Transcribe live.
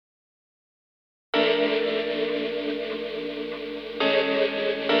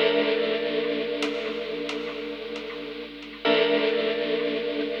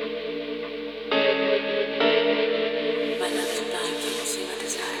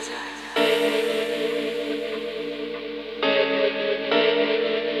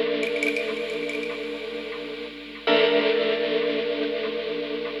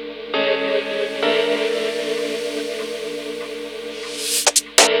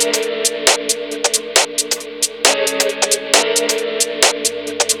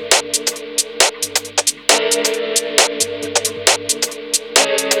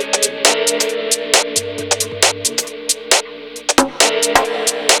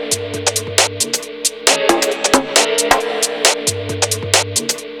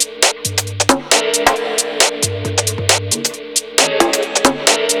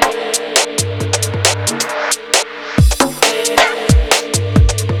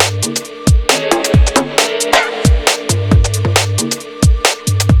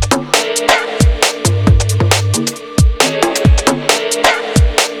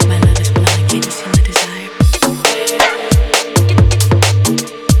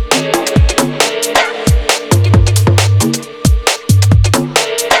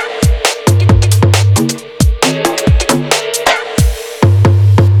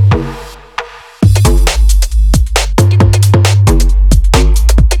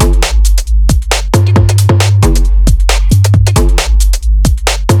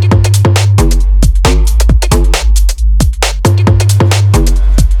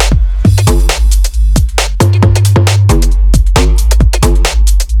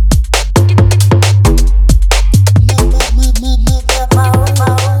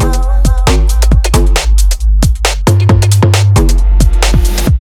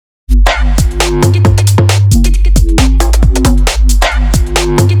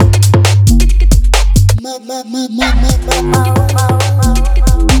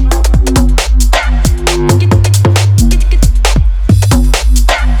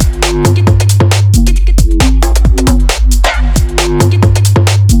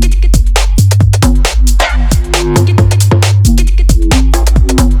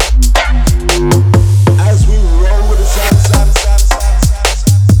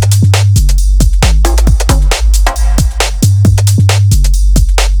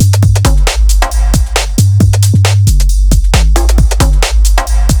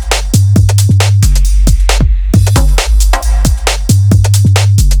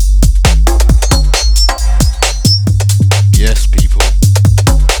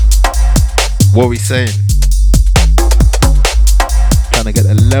What are we saying? Trying to get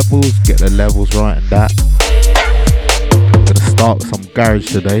the levels right and that. I'm gonna start with some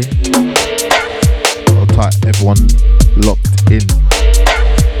garage today. Hold tight, everyone locked in.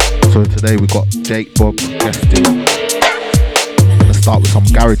 So today we got Jake Bob guesting. I'm gonna start with some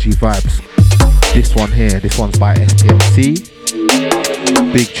garagey vibes. This one here, this one's by SPMC.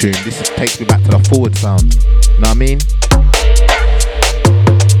 Big tune. This takes me back to the forward sound. You know what I mean?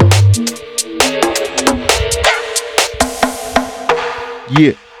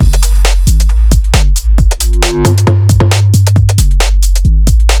 Yeah.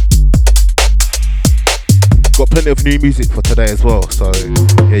 Got plenty of new music for today as well, so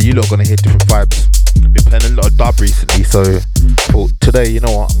yeah, you lot are gonna hear different vibes. Been playing a lot of dub recently, so for today, you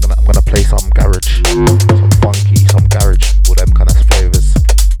know what, I'm gonna play some garage, some funky, some garage, all them kind of flavors.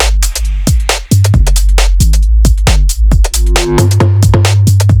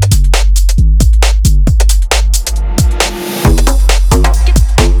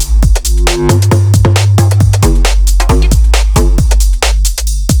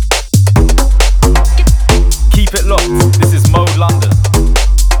 Keep it locked. This is Mode London.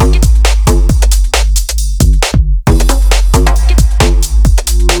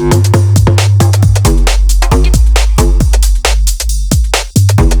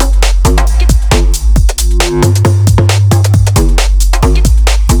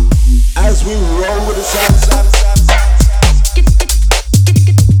 As we roll with the sound.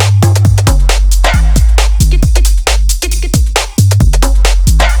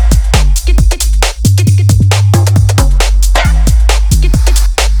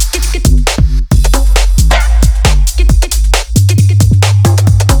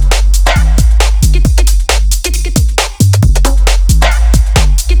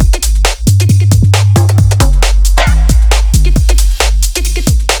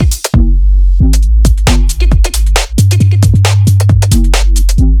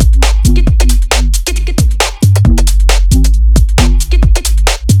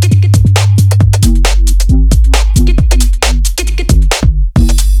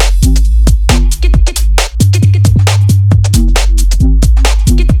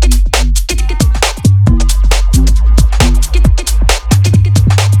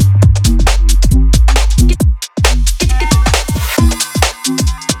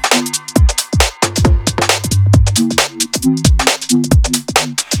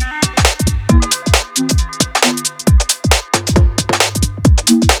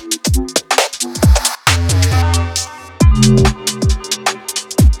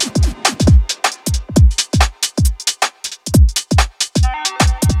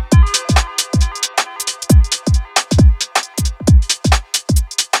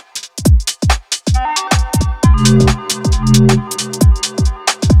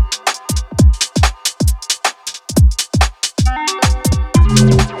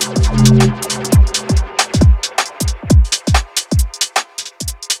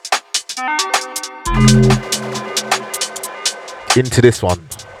 Into this one.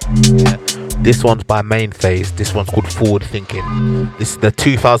 Yeah. This one's by Main Phase. This one's called Forward Thinking. This is the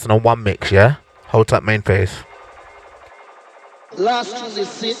 2001 mix, yeah? Hold tight, Main Phase. Last on the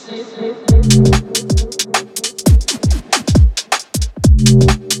seat.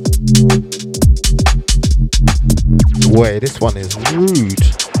 Wait, this one is rude.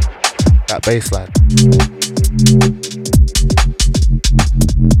 That bass line.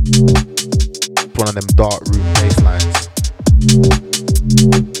 One of them dark room bass lines.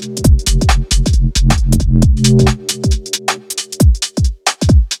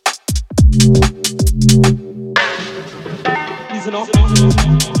 Listen up.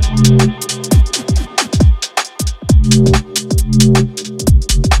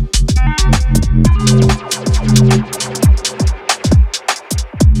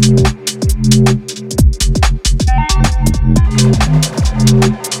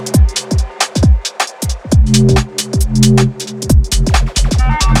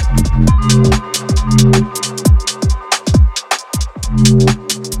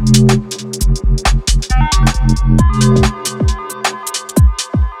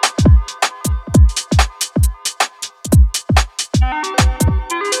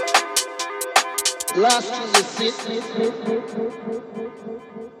 Last on the seat.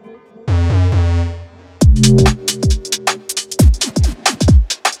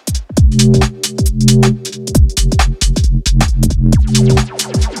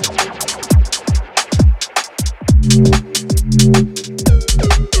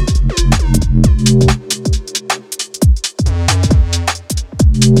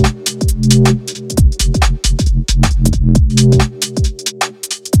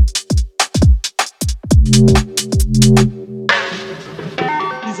 Listen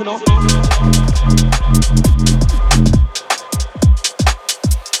up.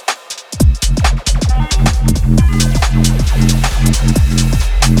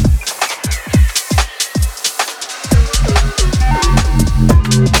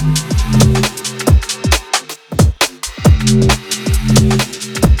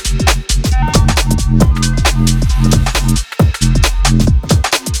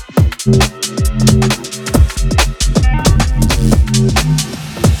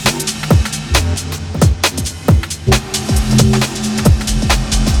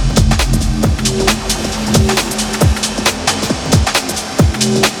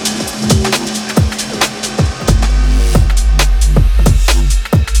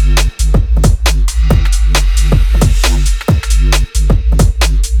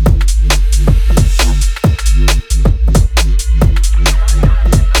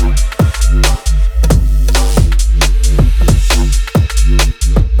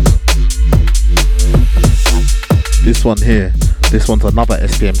 This one here, this one's another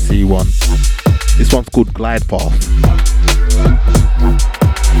SPMC one. This one's called Glide Path.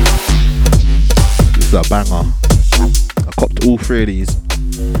 This is a banger. I copped all three of these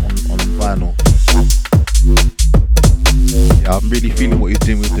on vinyl. Yeah, I'm really feeling what you're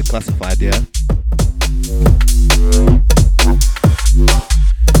doing with the Classified, yeah?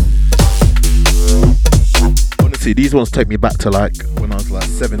 Honestly, these ones take me back to like when I was like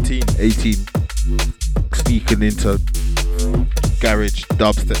 17, 18. Sneaking into garage,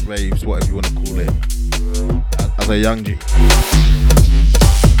 dubstep raves, whatever you want to call it, as a young G.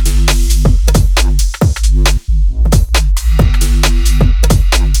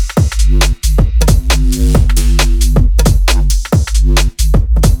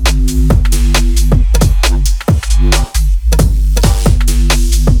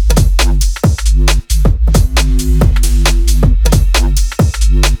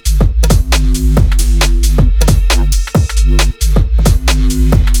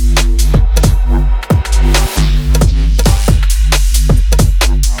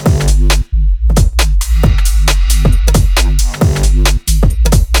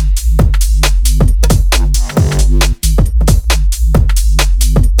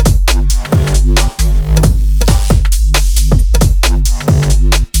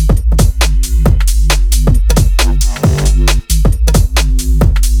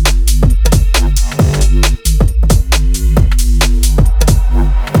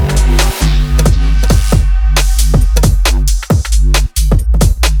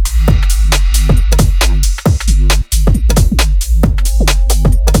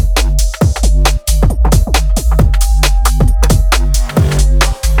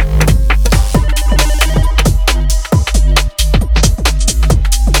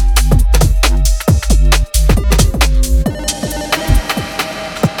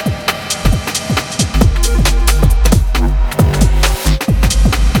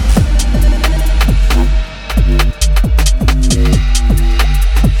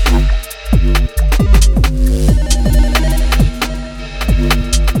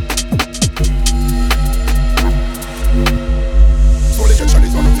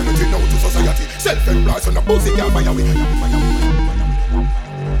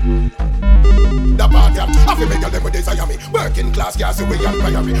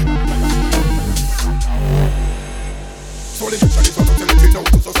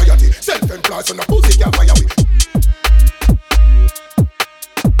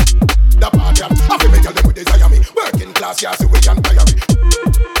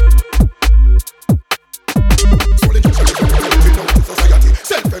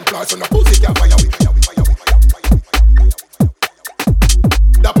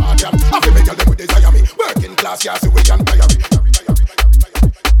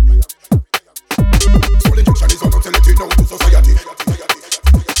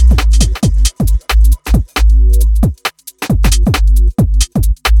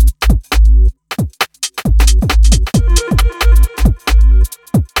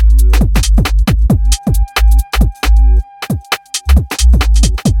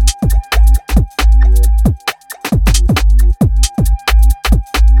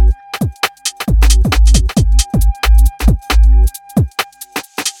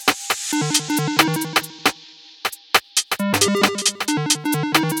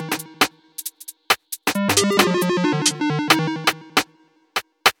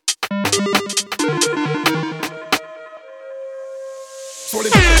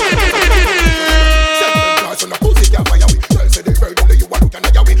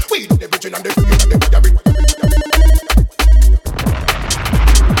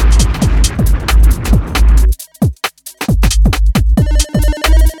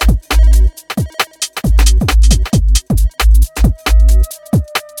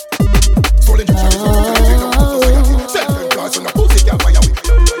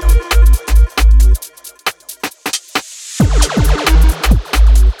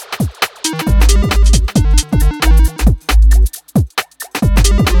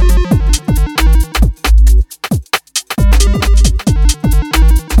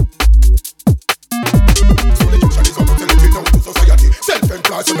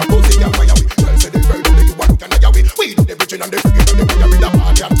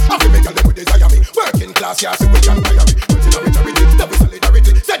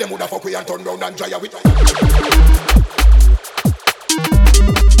 coulda fuck we and turn round and dry a with.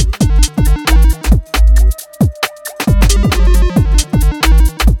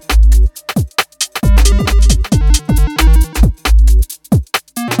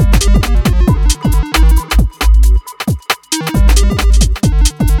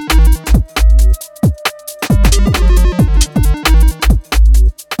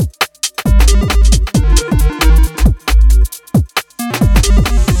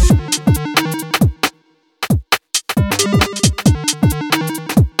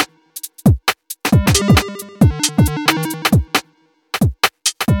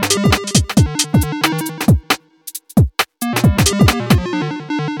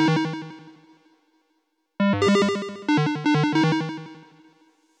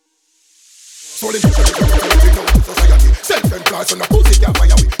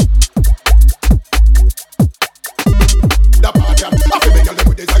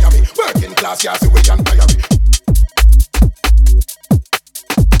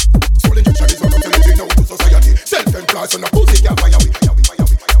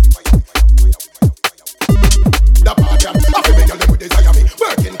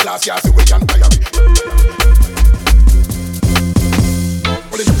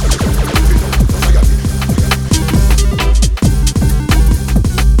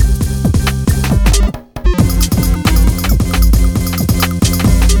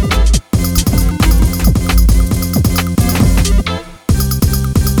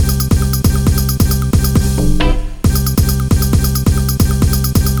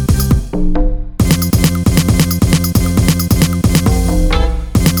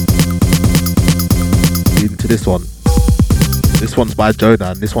 This one's by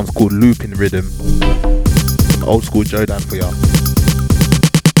Jodan. This one's called Looping Rhythm. Some old school Jodan for ya.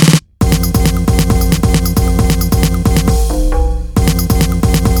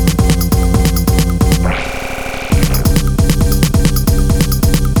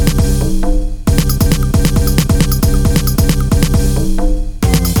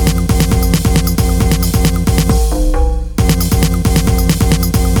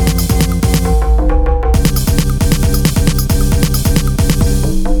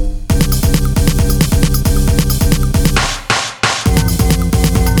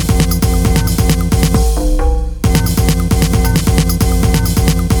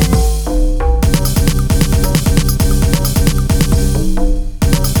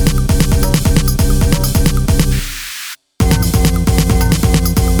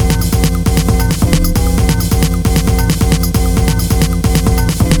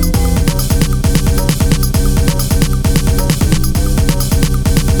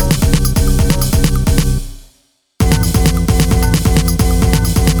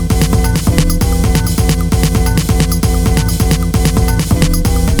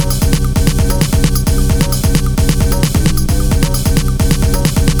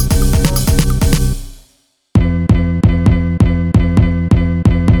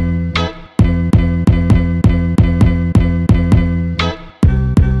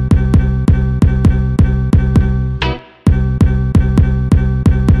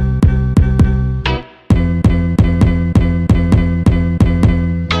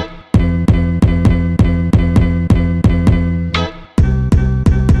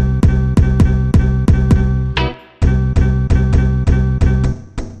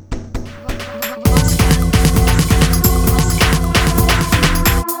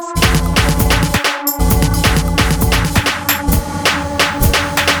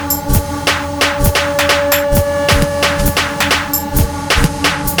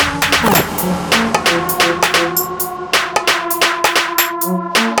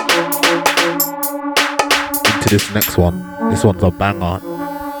 This next one, this one's a banger.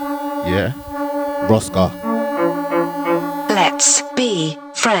 Yeah, Rosca. Let's be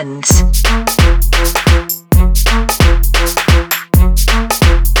friends.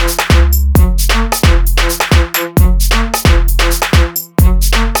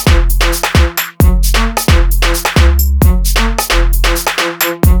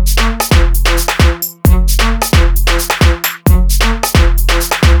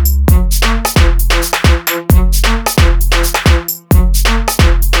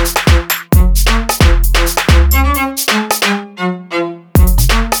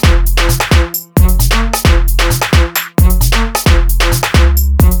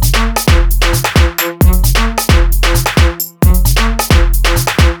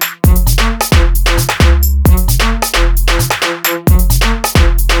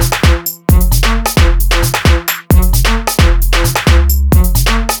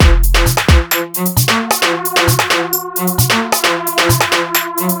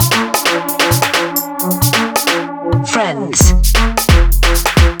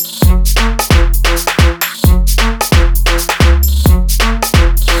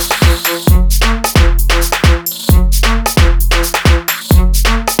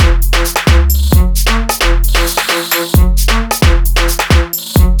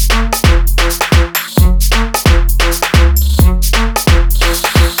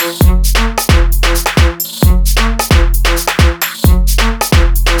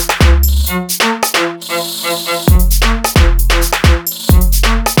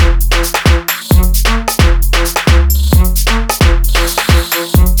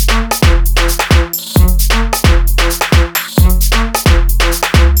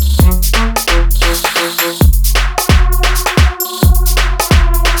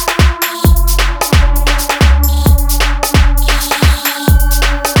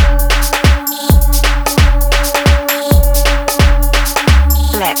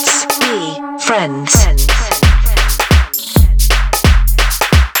 Let's be friends.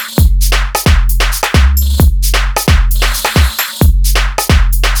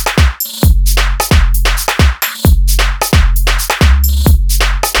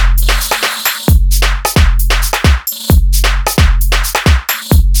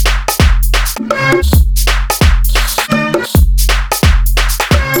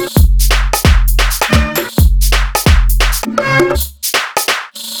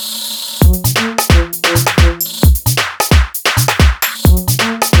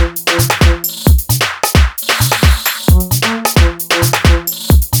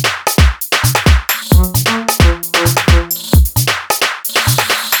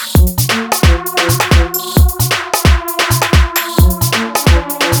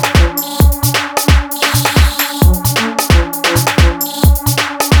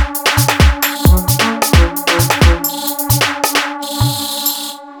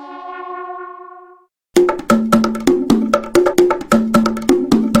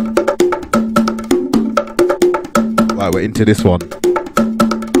 Right, we're into this one.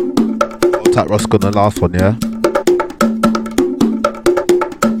 I'll tap Roscoe on the last one, yeah?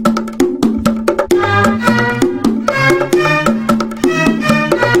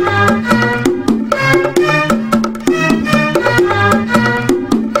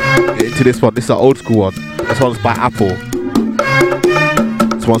 Get into this one. This is an old school one. This one's by Apple.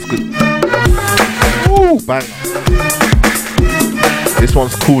 This one's good. Ooh, bang. This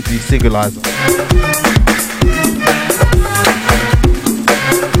one's called Desingleizer.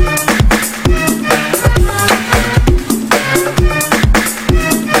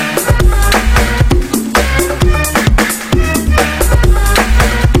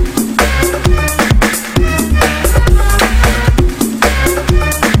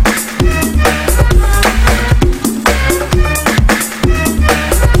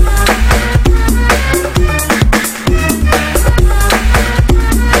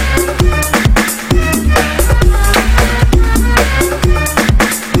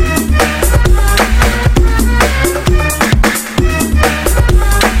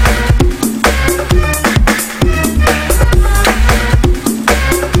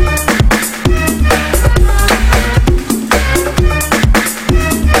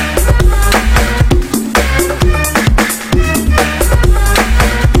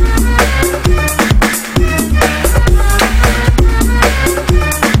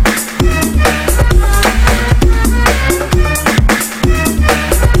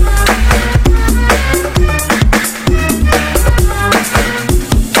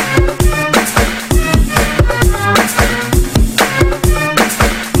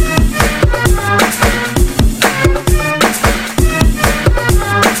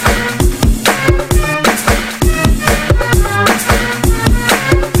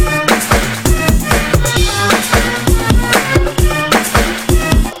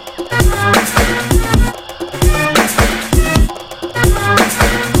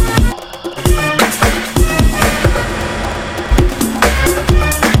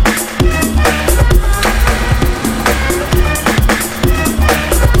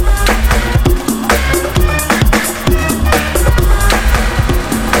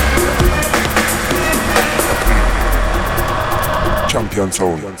 Champion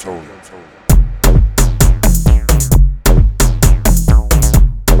Soul.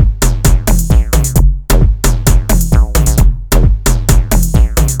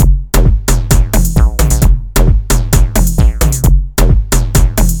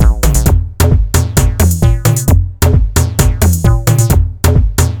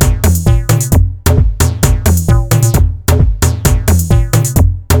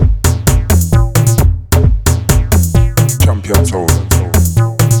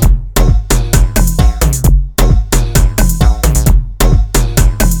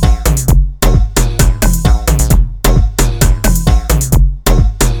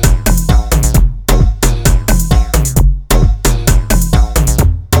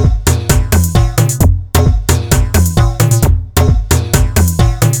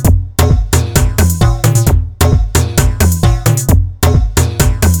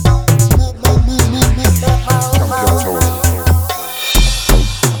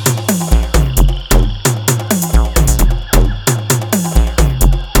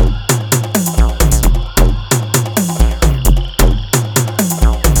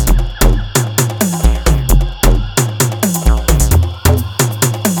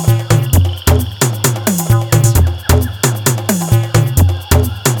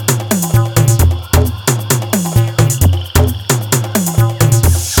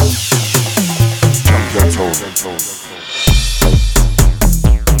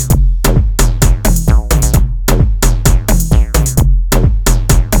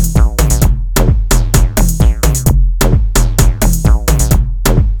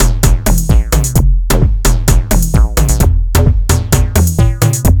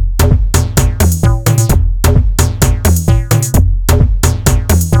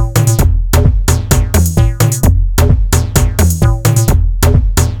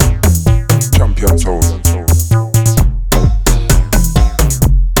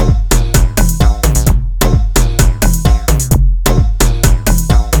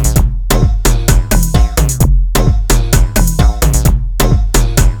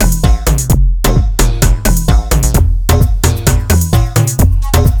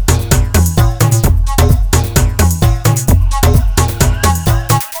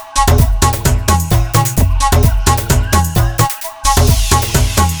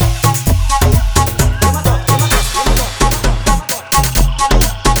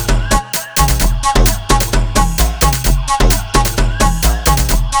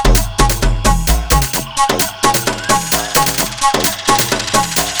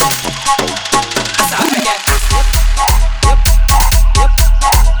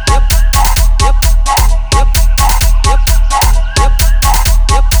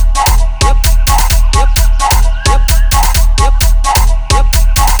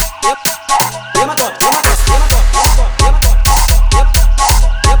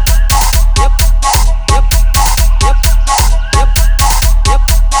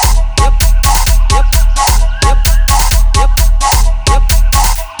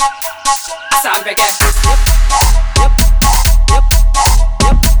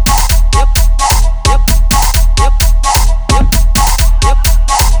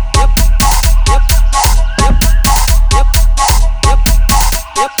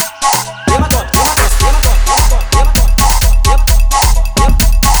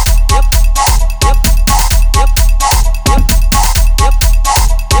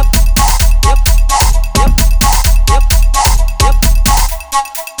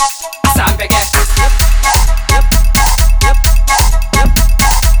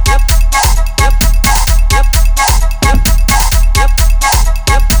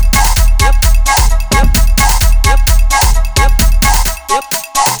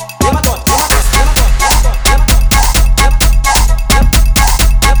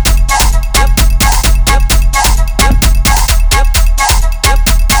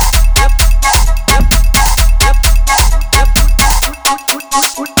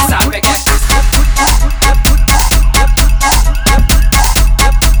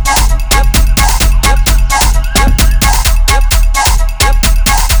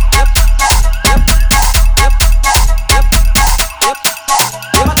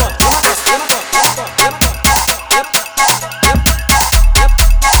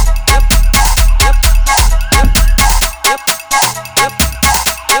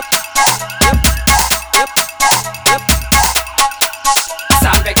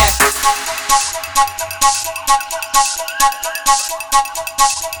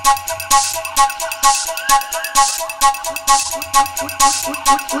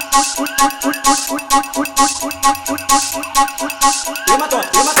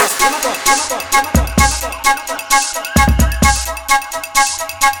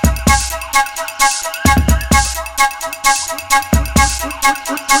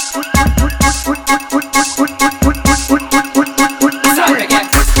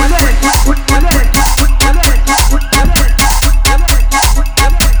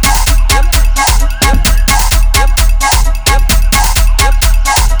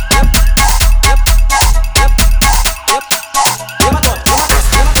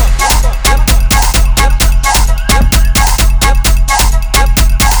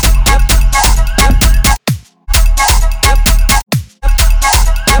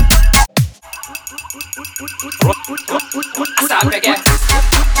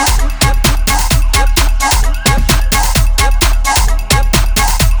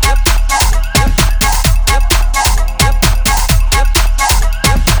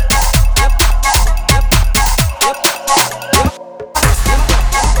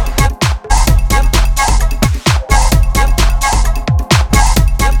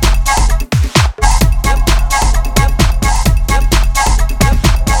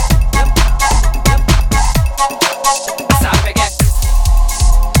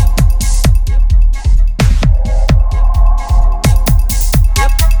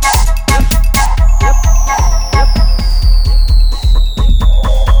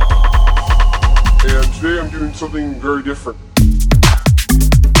 Something very different.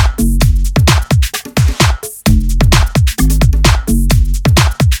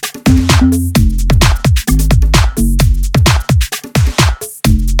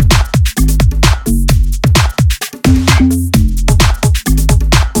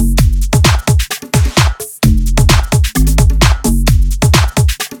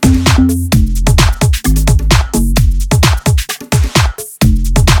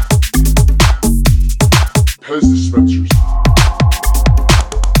 Pez dispensers.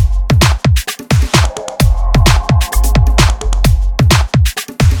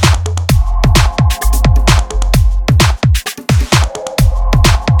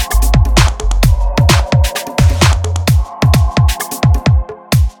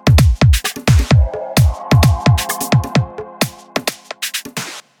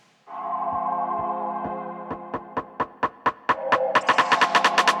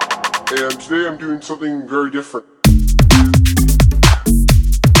 And today I'm doing something very different.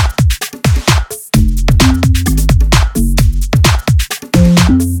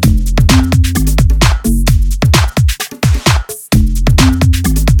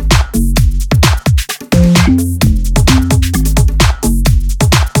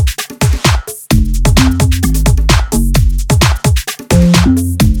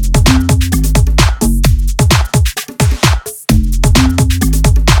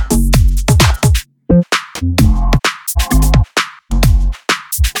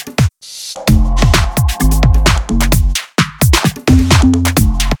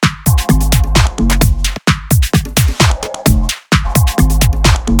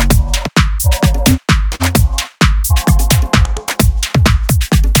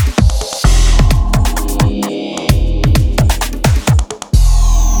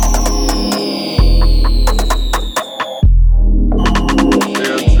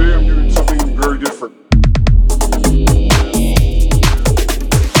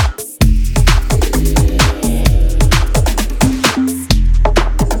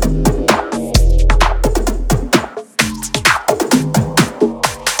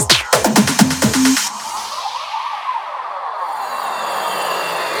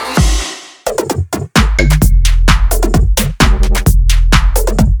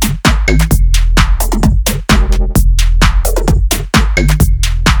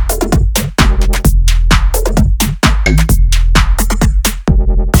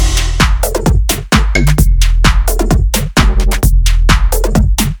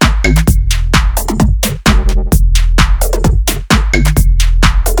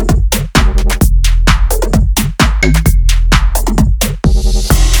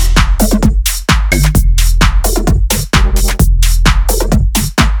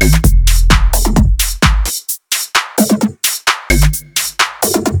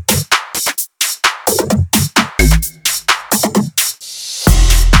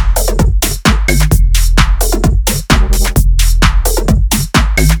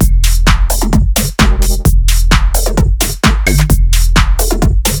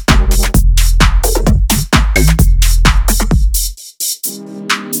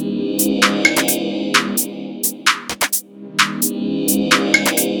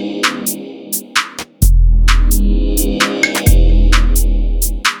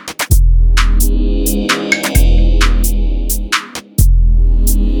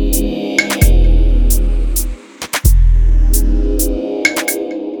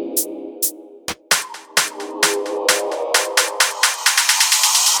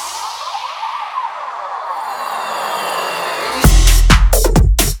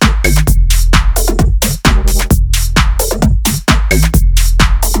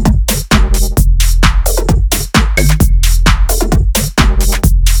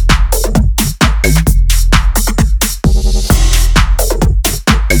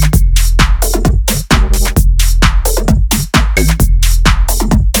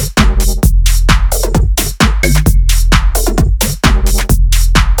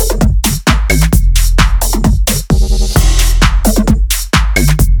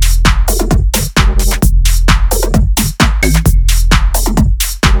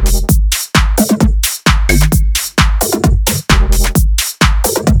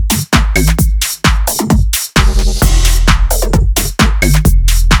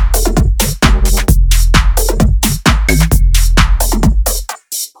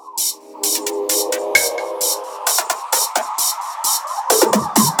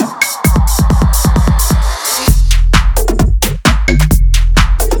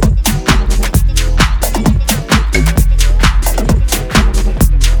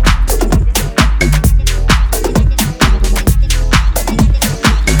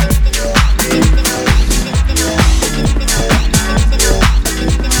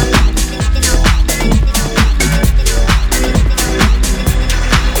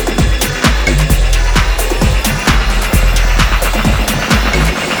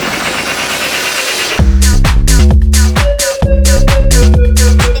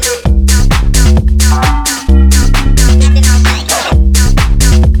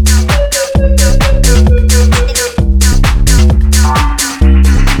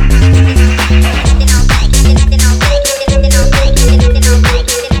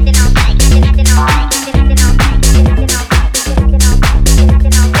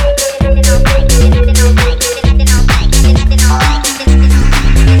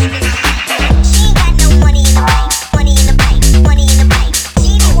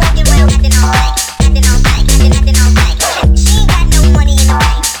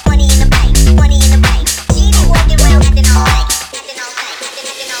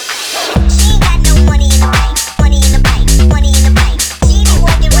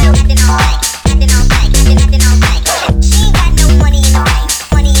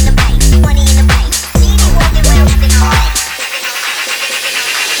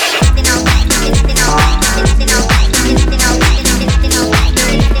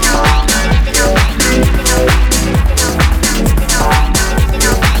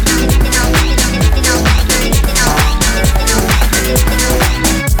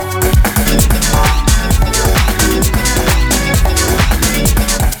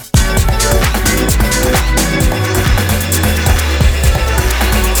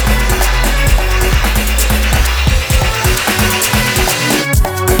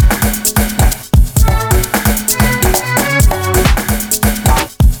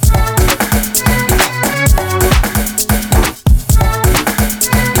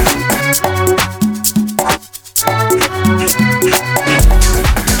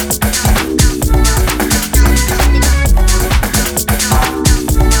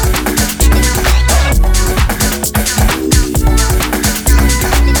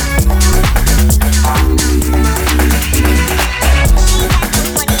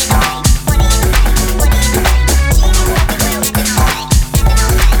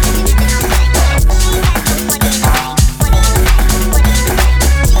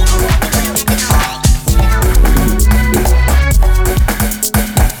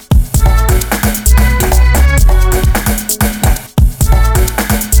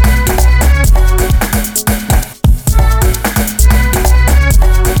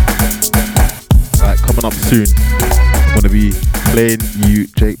 soon. I'm gonna be playing you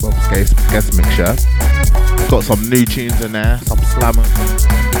Jake Bob's guest mixture. Got some new tunes in there, some slammers,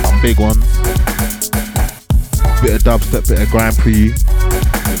 some big ones. Bit of dubstep, bit of grime for you.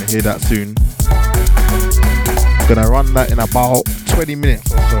 You're gonna hear that soon. Gonna run that in about 20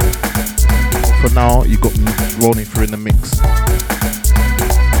 minutes or so. For now, you got me rolling through in the mix.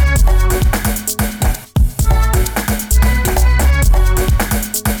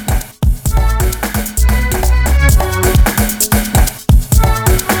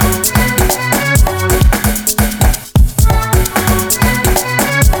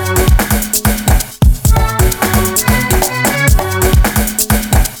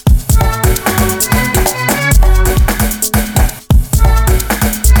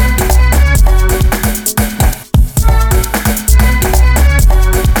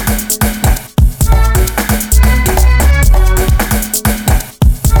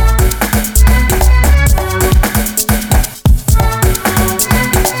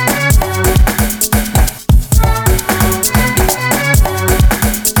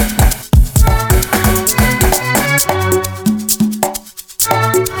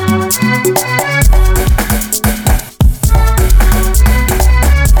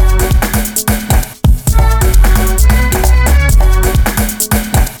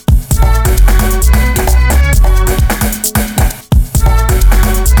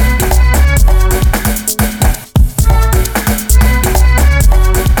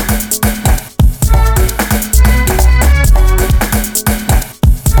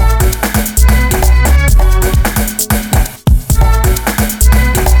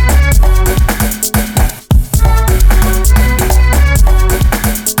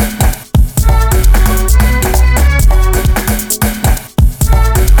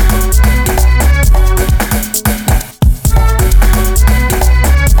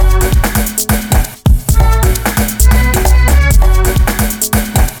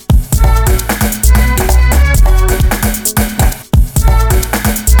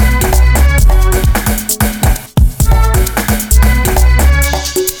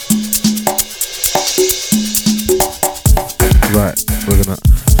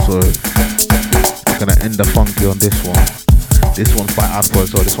 This one's by Alpha,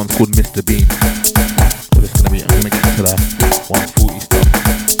 so this one's called Mr. Bean. So this is gonna be, I'm gonna get to the 140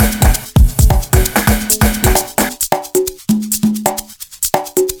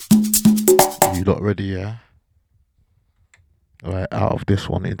 stuff. You lot ready, yeah? Alright, out of this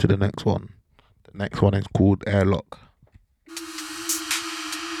one into the next one. The next one is called Airlock.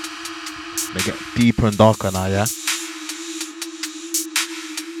 They get deeper and darker now, yeah?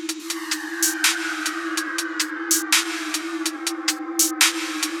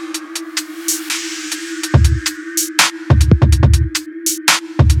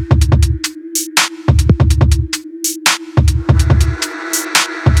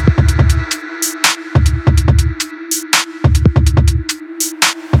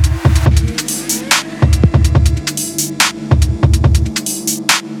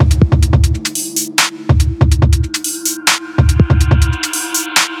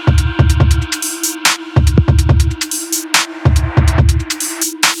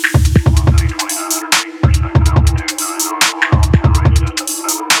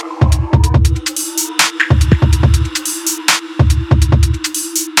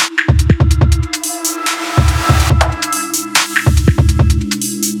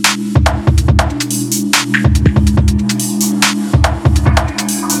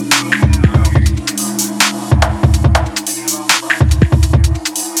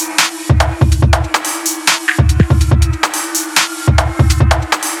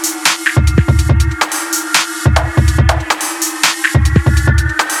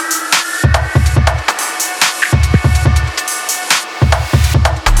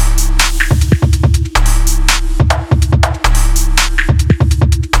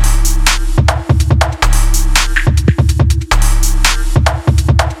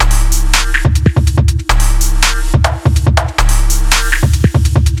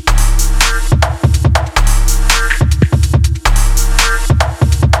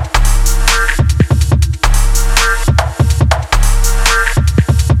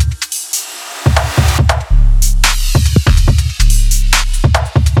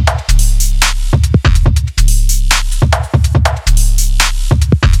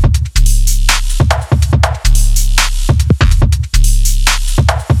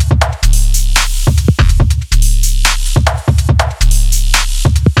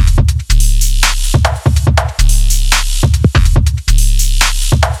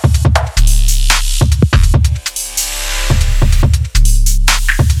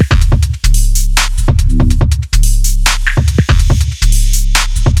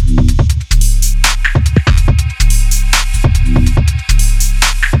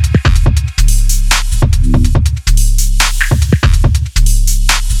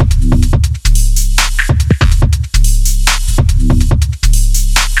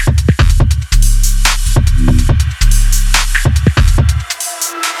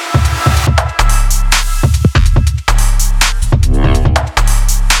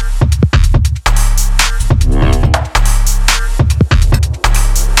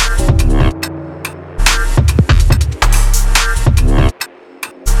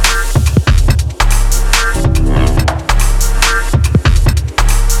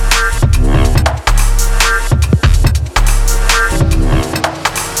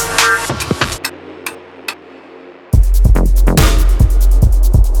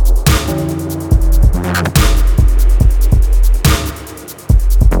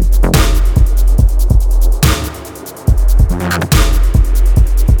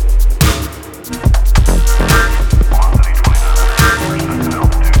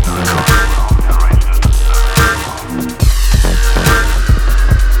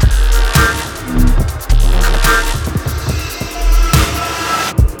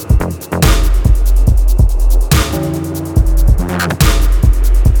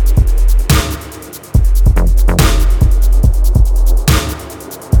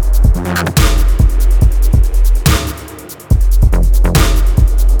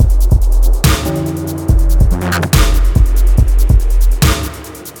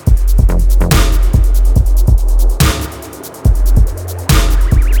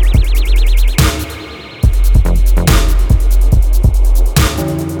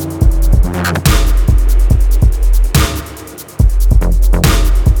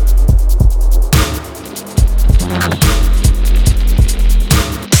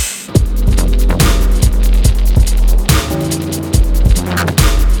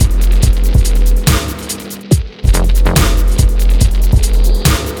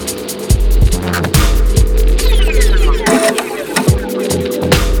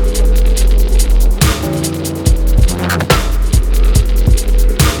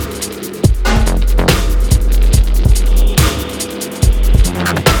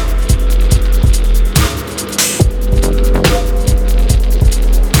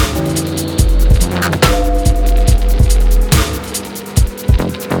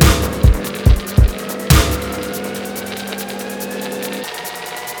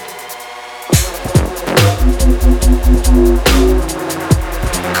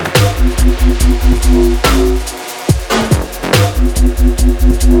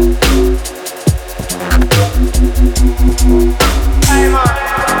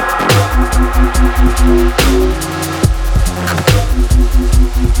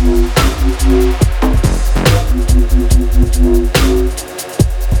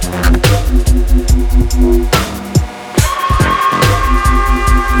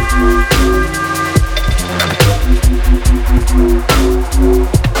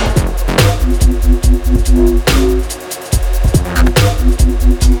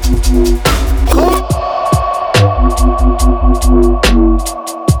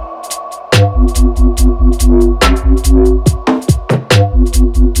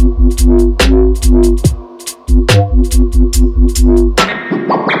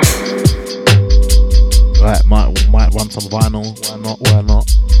 Right, might run some vinyl. Why not? Why not?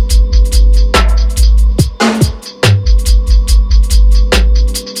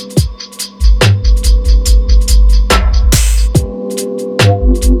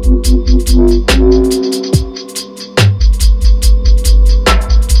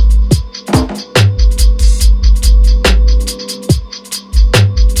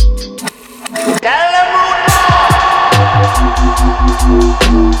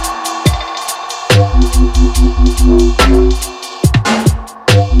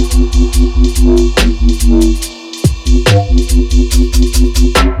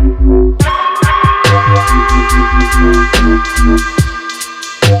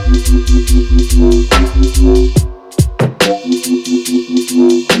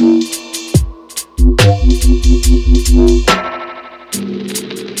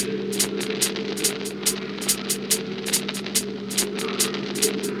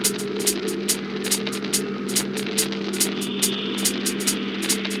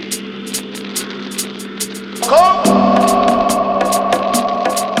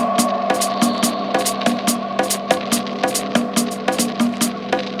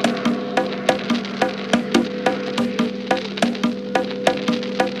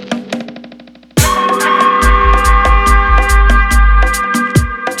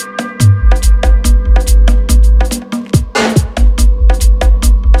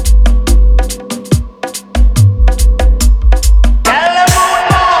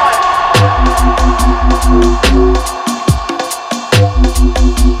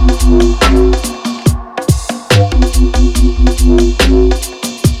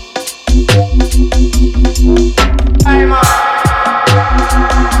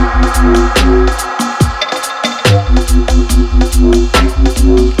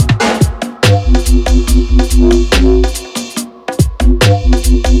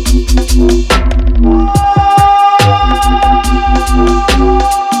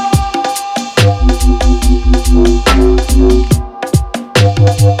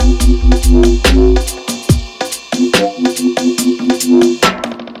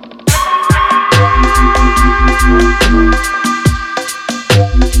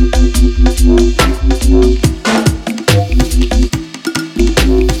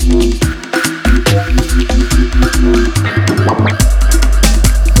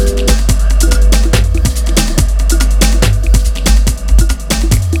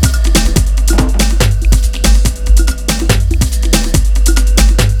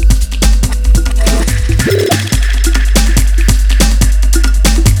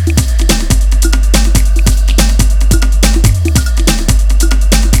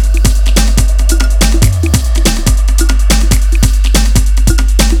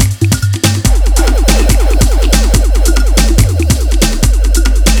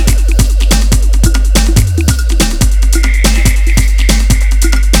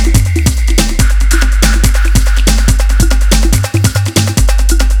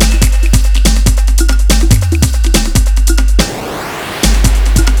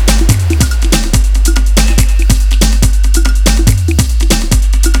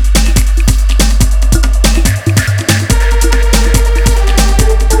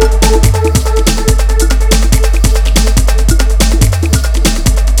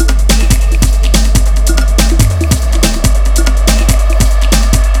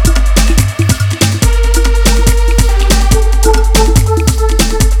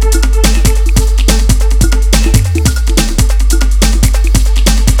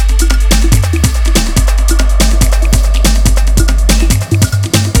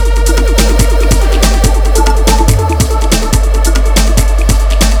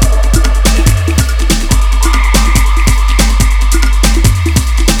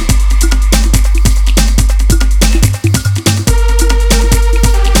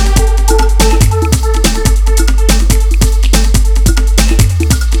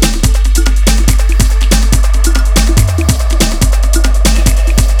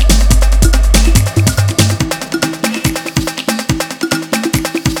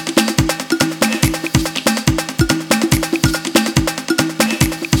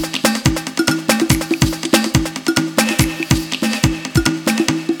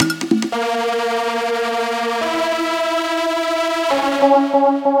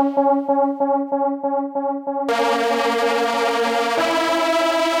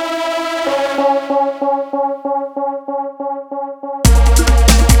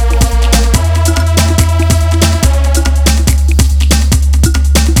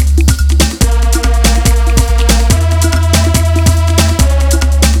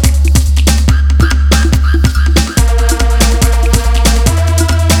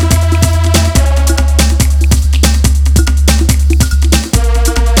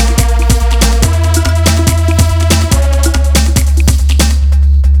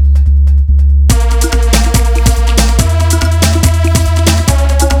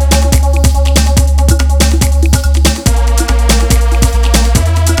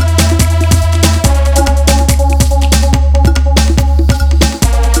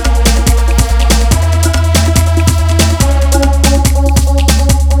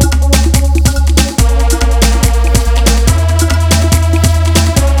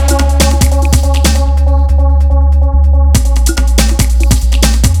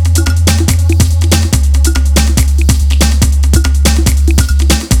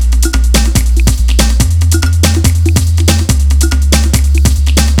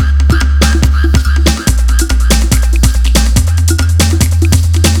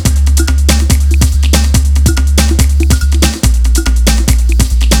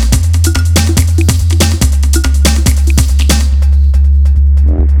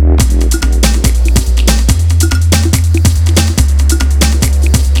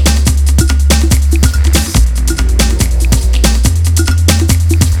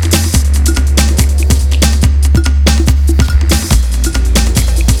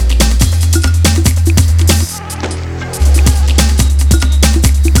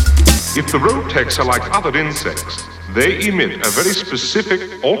 If the road-techs are like other insects, they emit a very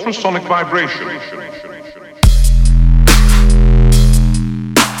specific ultrasonic vibration.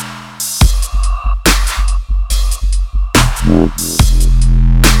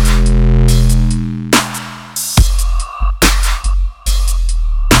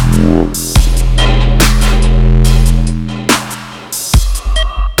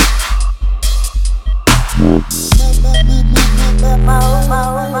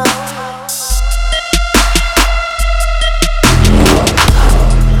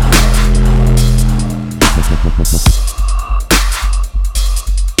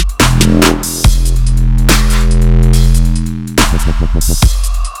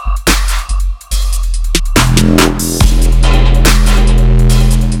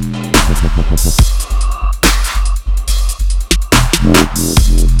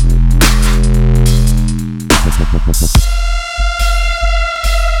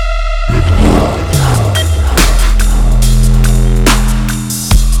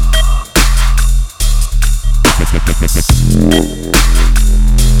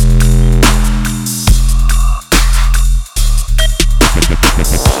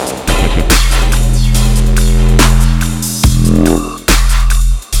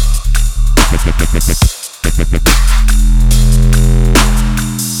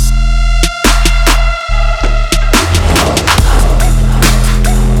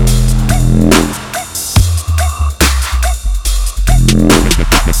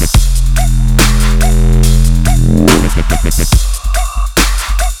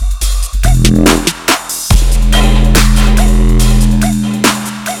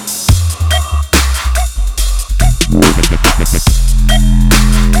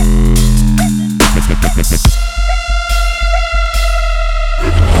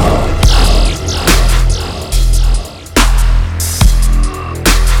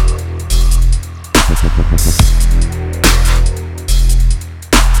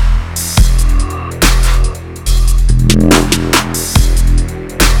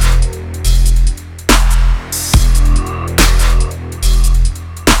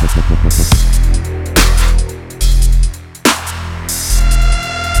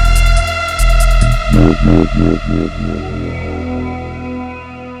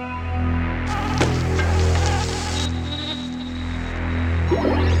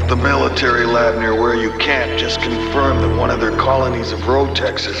 The military lab near where you camped just confirmed that one of their colonies of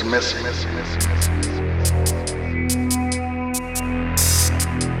road-techs is missing.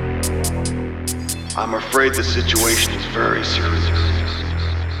 I'm afraid the situation is very serious.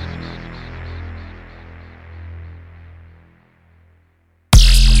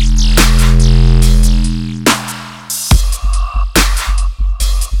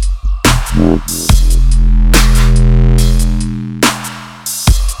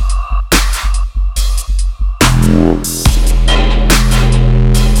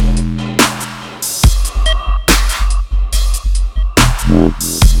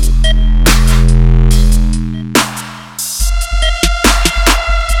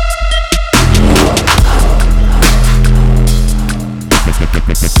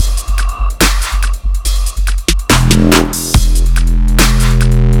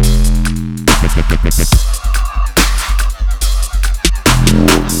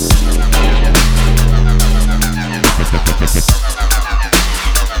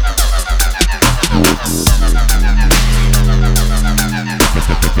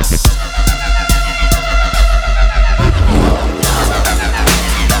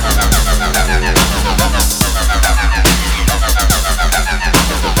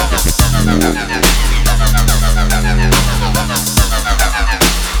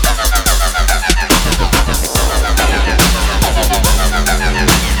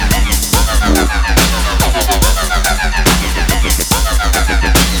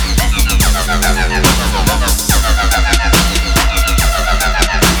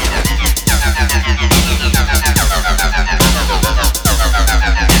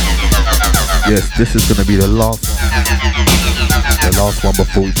 Yes, this is gonna be the last one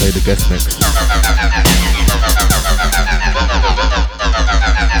before we play the guest mix.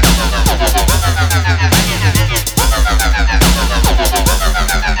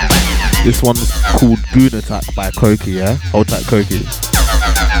 This one's called Goon Attack by Koki, yeah? Hold tight, Koki.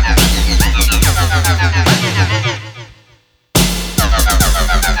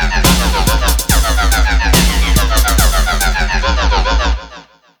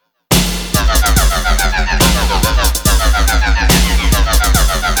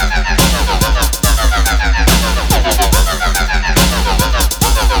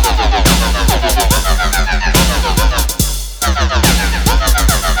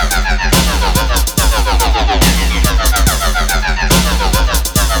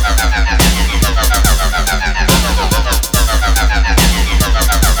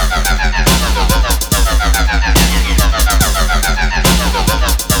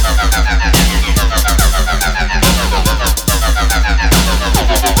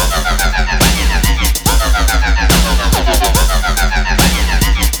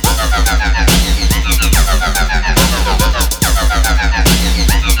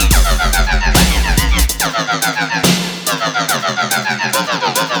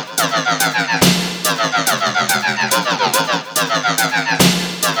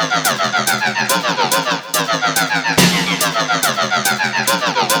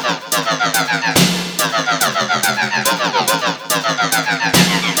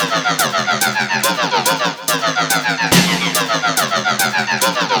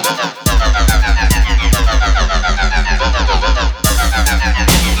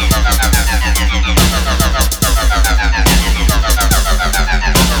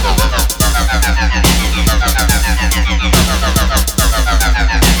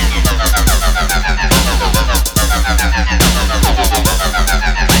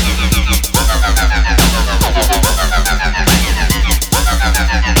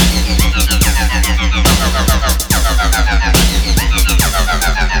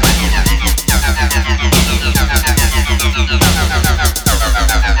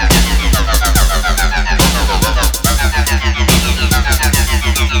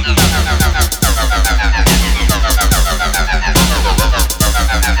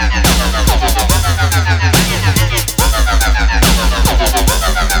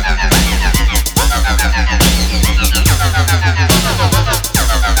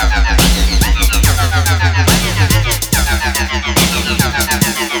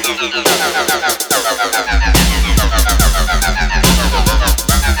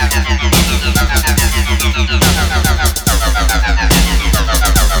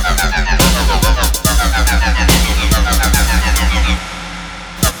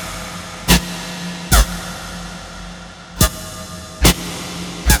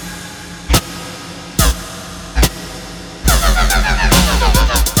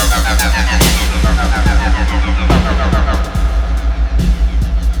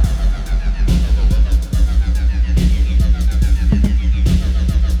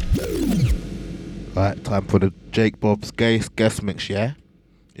 Alright, time for the Jake Bob's guest mix, yeah?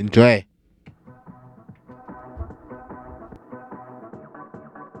 Enjoy.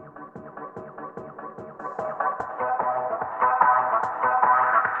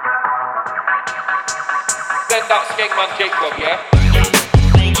 Send that Skegman Jake Bob, yeah?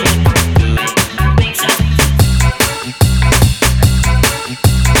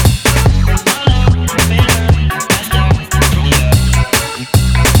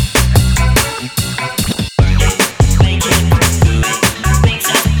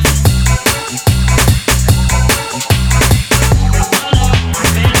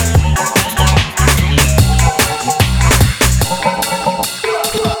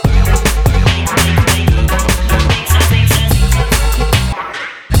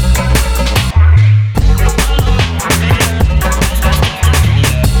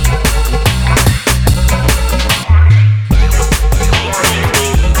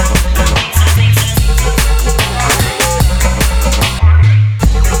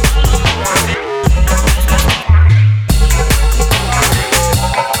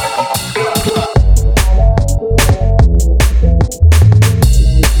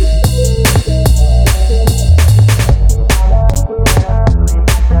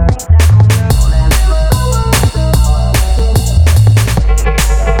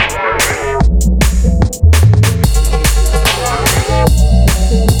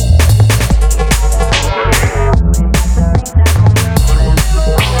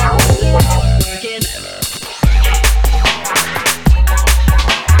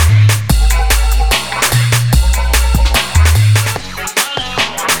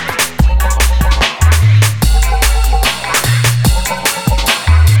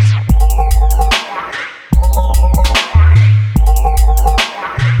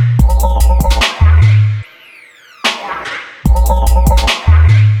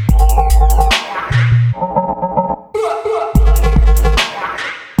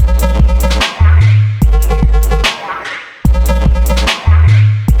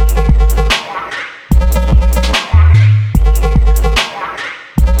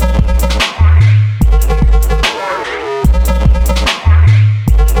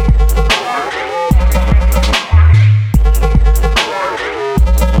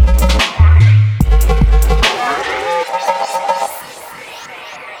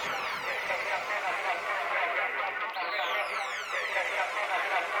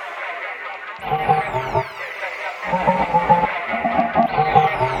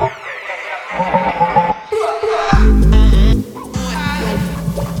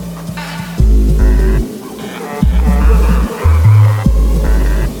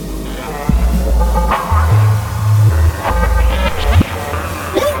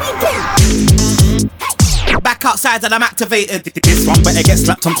 outside and I'm activated. This one better get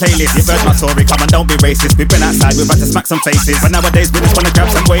slapped on playlist. You've heard my story, come on, don't be racist. We've been outside, we've had to smack some faces. But nowadays we just wanna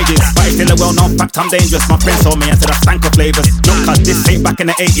grab some wages. But it's still a well-known fact, I'm dangerous. My friends told me I said I stank of flavours. Look, cause this ain't back in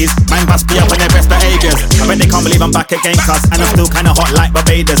the 80s. Mine must be up in their best behaviours. I bet they can't believe I'm back again, cuz and I'm still kinda hot like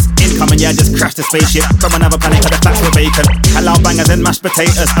Barbados. Incoming, yeah, just crashed the spaceship from another planet, cause the flats were vacant. Halal bangers and mashed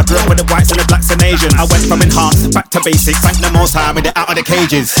potatoes. I grew up with the whites and the blacks and Asians. I went from enhanced back to basic. Thank the most high with it out of the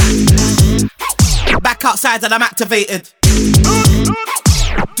cages. Back outside and I'm activated.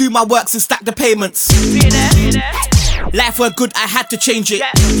 Do my works and stack the payments. Life were good, I had to change it.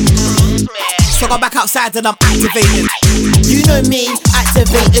 So I got back outside and I'm activated. You know me,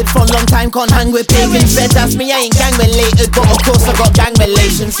 activated for a long time, can't hang with pagans. Fed that's me, I ain't gang related, but of course I got gang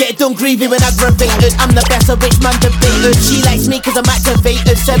relations. Get done greedy when aggravated, I'm the best of rich man debated. She likes me cause I'm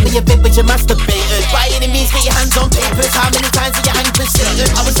activated, send me a bit but you masturbated. By any means get your hands on papers, how many times are your hands precision?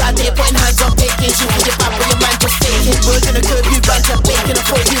 I was out there putting hands on bacon, you feel your bad but your man just taking. Words in a curve, you run to bacon, I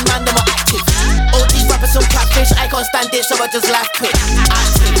thought you man them are active. All these rappers some catfish, I can't stand it so I just laugh quick.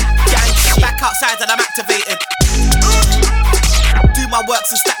 Active, gang shit. Back outside and I'm activated. Do my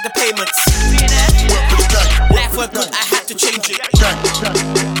works and stack the payments. Life were good, I had to change it.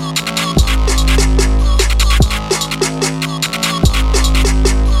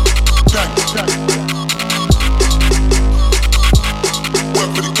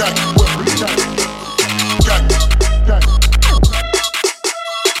 Work for the gang, work for the gang. Gang, gang.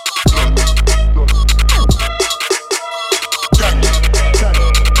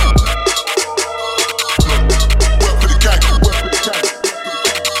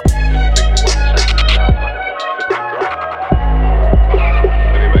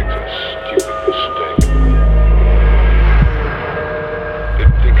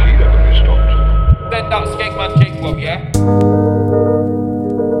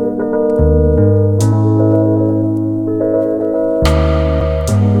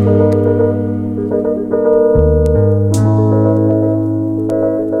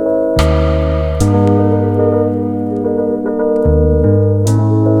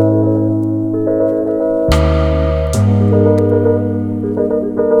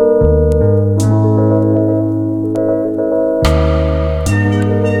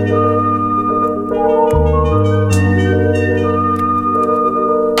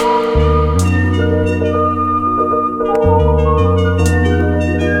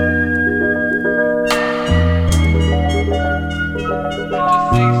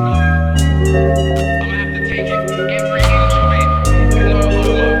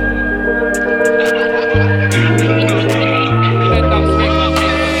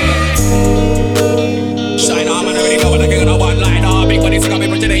 got me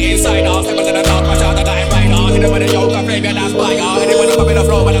bridging the inside off. Step into the dark, my shot, I got it right off. Hit it with a yoke, I flame, yeah, that's fire. Hit it with a pop in the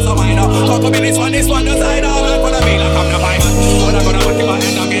flow, but that's a minor. Talk to me, this one, the side off. Man, wanna be like I'm the fighter. When I go to work, keep my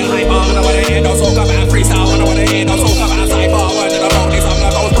hand up, get hyper. When I wanna hear no soak up and freestyle. When I wanna hear no soak up and cypher. Word to the road, this I'm the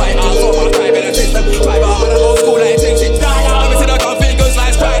ghost brighter. So much time in the system, driver. When I old school, like things, shit, dire. Let me see the configures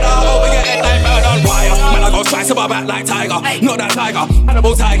like Strider. Over your head like bird on wire. Man, I go slice to my back like tiger. Not that tiger,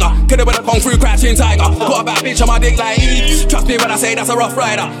 animal tiger. Kid it with a kung fu crashing tiger. Got a bad bitch on my dick like Eve. Trust me when I say that's a rough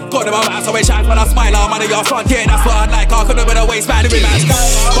rider. Got them on my so it shines when I smile. I'm on your front, yeah, that's what I'd like. I could've been a waistband if it matched.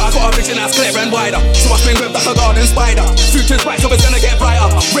 But I got a vision that's clear and wider. So I spin whip like a garden spider. Future's bright, so it's gonna get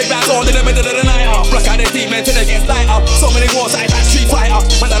brighter. Red bands on in the middle of the night. Black out the demon till it gets lighter. So many wars like that Street Fighter.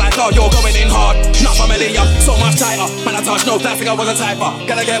 Man, I like, oh, you're going in hard. Not familiar, so much tighter. Man, I touch no plastic, I was a typer.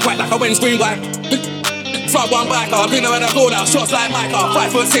 Gonna get wet like a windscreen wipe. Front one back up, bring them in a corner, shots like Micah.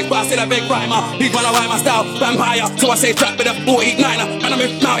 5'6", but I still a big primer. Big man, I like my style, vampire. So I say trap with a 49er. And I'm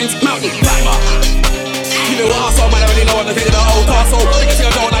in mountain climber. You know what arsehole, man, I really know what to think of the old castle. Niggas see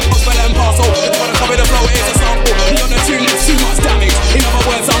I don't like Oscar and Parcel. If you wanna come with the flow, it is a sample. Me on the tune, there's too much damage. In other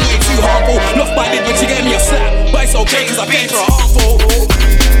words, I'm way too harmful. Lost my lid when she gave me a slap. But it's okay, cause I paid for a harmful.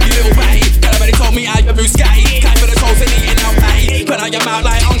 You little batty, girl, already told me how you move scatty. Can't for the toes and eating out patty. But now you're out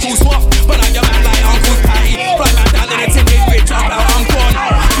like Uncle's Swap. But now you're out like Uncle's Patty. Fly back down in the tin, bitch, jump out, I'm gone.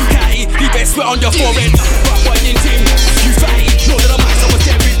 You catty, you best sweat on your forehead. But what you tin, you fatty. Know that I'm nice, I was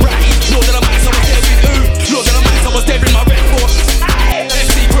dead with bratty. Know that I'm nice, I was dead with ooh. Know that I'm nice, I was dead with my red force.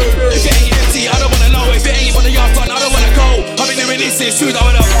 FC crew, if it ain't empty, I don't wanna know. If it ain't for the yard front, I don't wanna go. I've been doing this since 2000.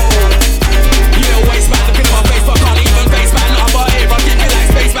 You little waste man, looking at my face, but I can't even face man. I'm about here, I'm getting like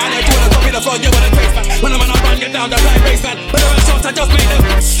space man. If you wanna copy the flow, you wanna trace man. When I'm on a run, get down the right race man. When I'm on shots, I just made them.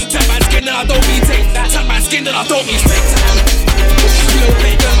 10 man skin, then I don't mean take that. 10 man skin, then I don't mean straight time. You little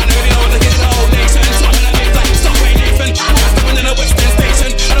bacon, man, I really know what to get the whole nation. So I'm gonna live like Subway Nathan. I'm stepping in a Western station.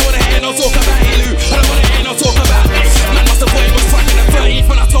 I don't wanna hear no talk about Elu. I don't wanna hear no talk about this. Man must have thought he was frontin' the 30th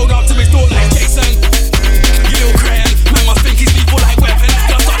when I told up to his door like Jason. You little crayon, man must think he's lethal like weapon.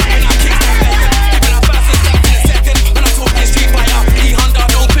 Just up when I kick that bacon. Giving a fast step in a second. When I talk in Street Fighter, E-Honda,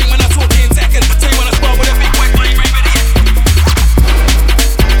 don't think when I talk in second. Tell you when I spar with a big white boy, you ain't ready yet. We'll be right back.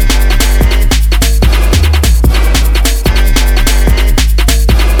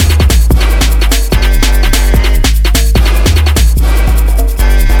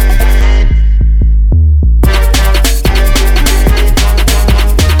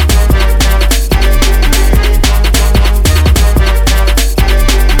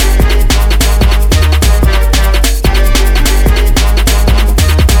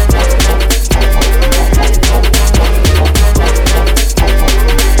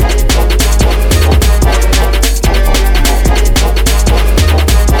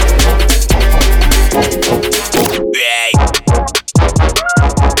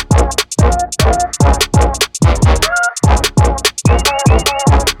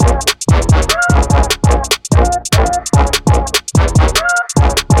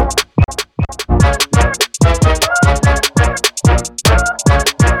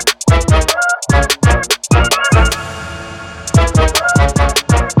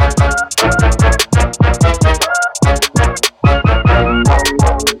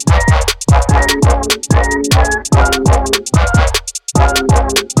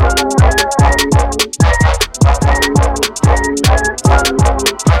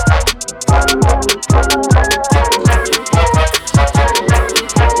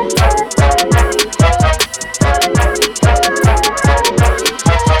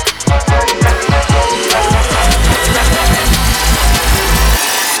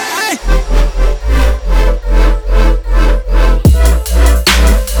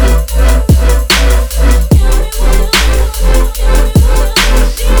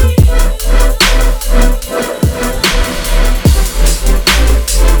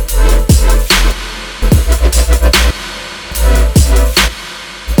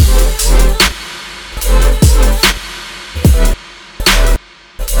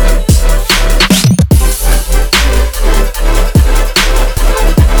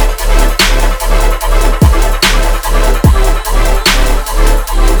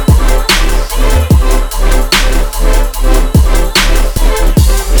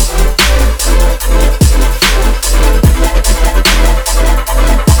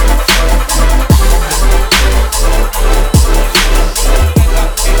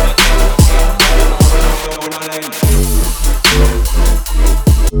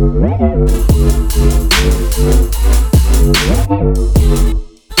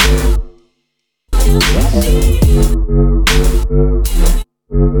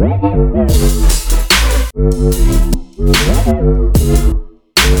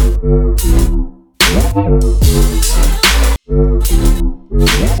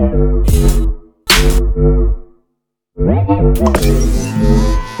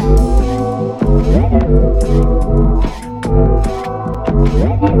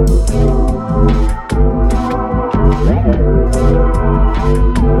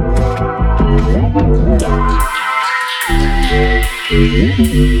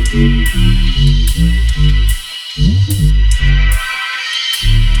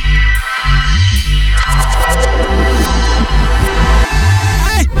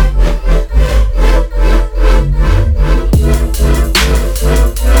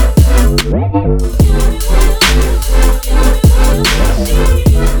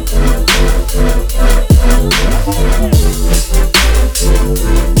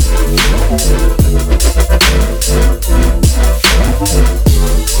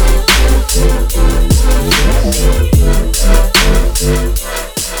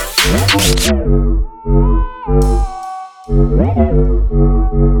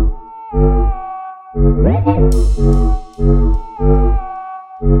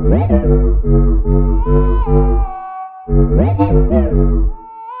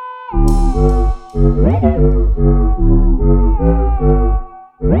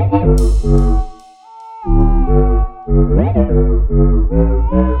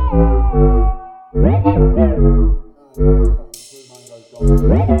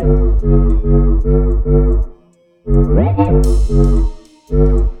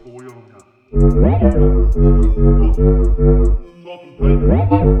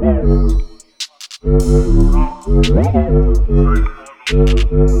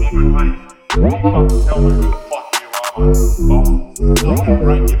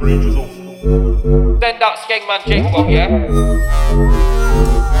 Send that Skegman Jacob, yeah?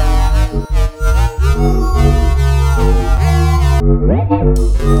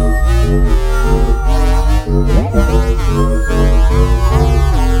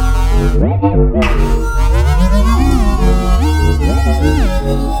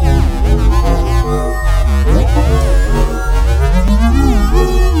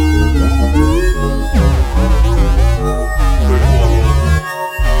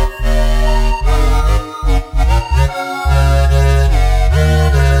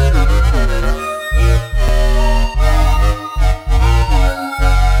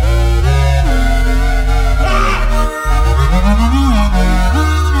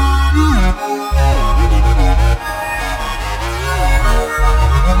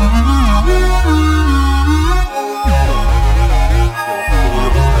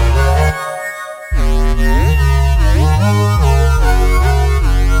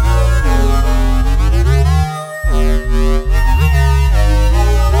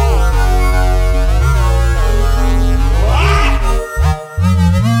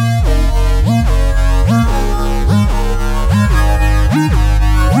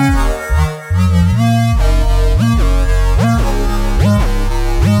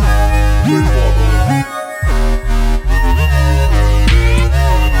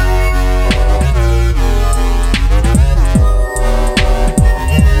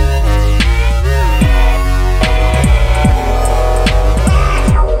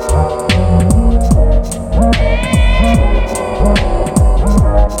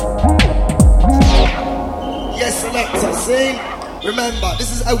 Remember,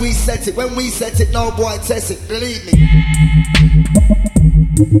 this is how we set it. When we set it, no boy test it. Believe me.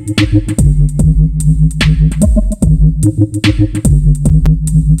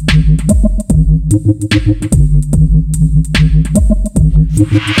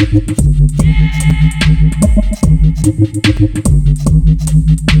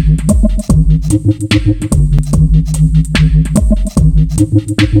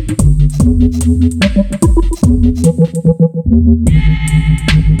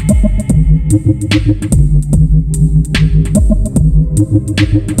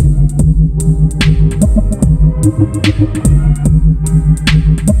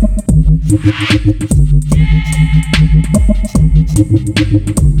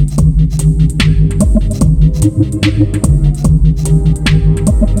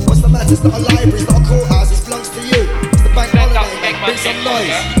 What's the matter? It's not a library, it's not a courthouse, it belongs to you. It's the bank holiday, make some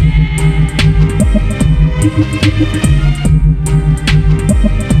noise.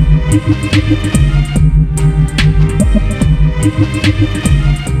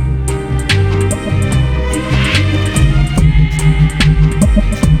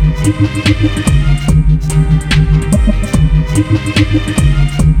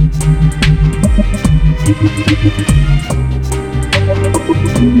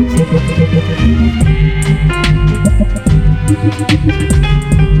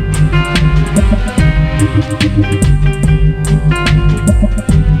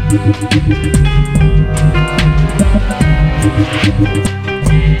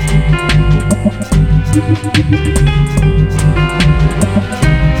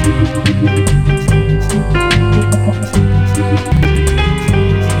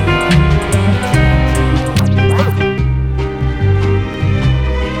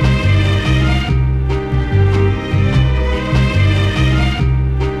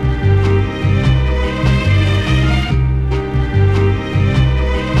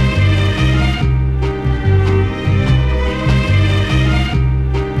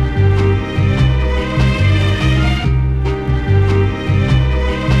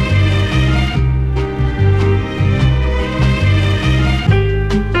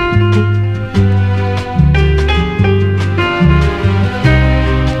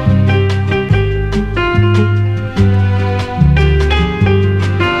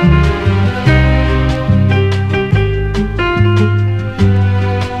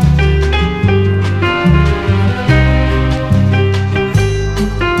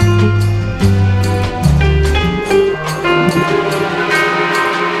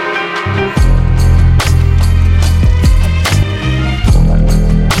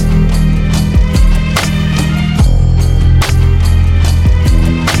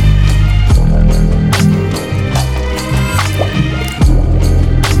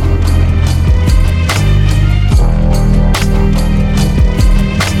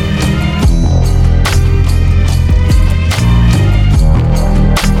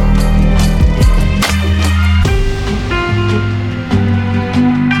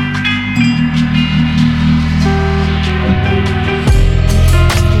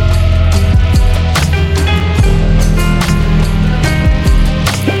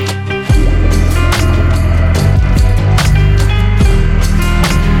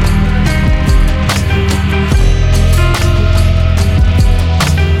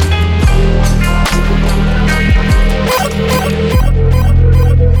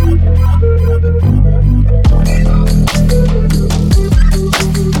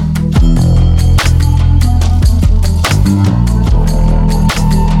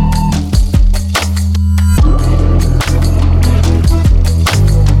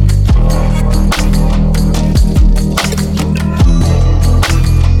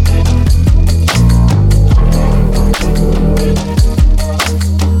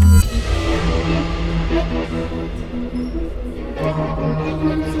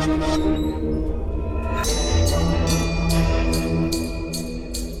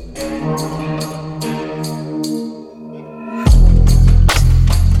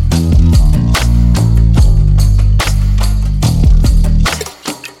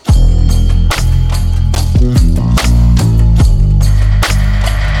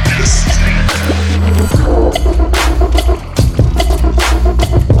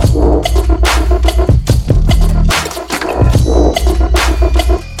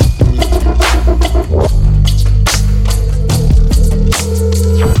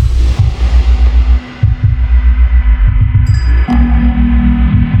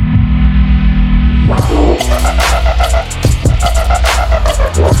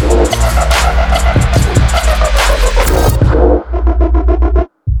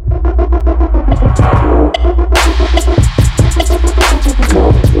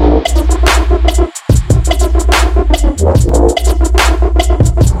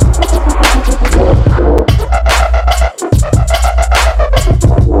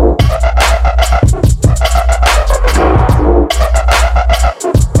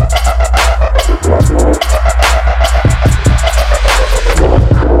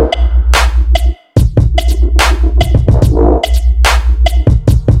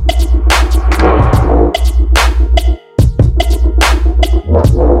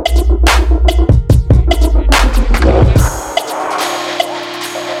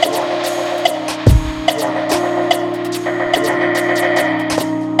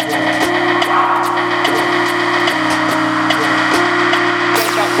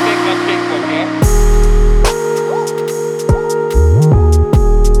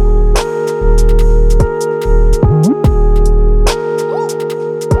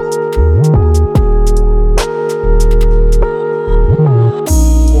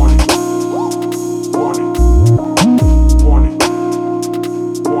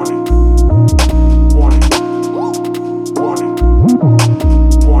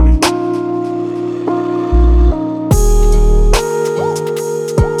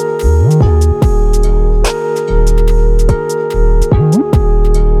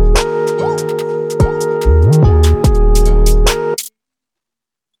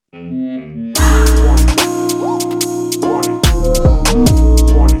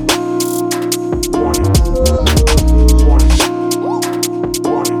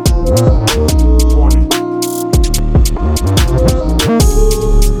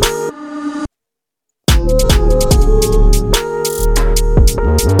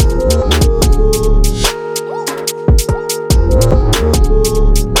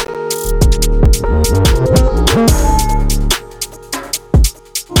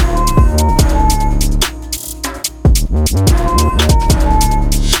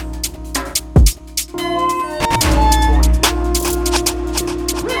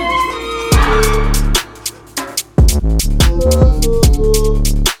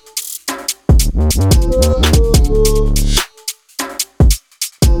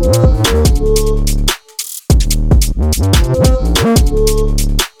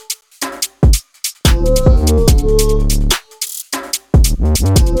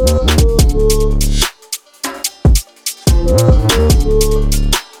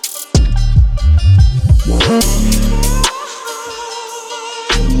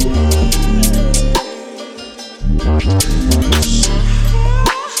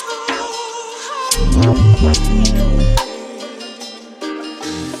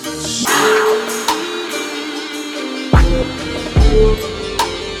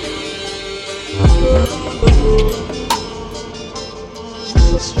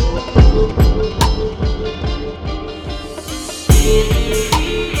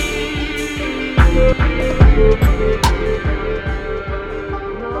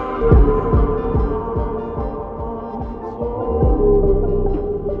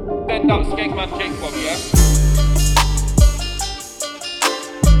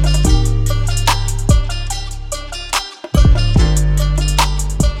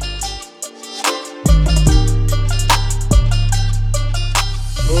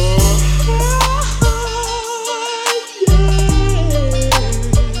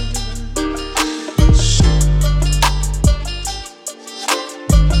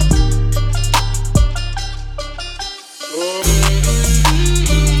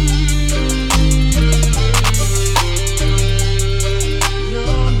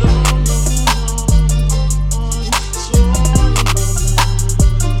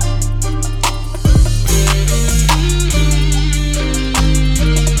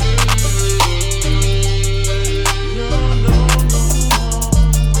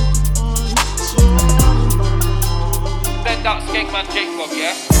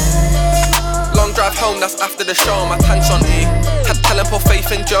 drive home, that's after the show. My tank's on E. Had to tell him put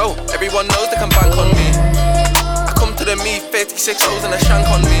faith in Joe. Everyone knows they can bank on me. I come to the me, 36 O's and a shank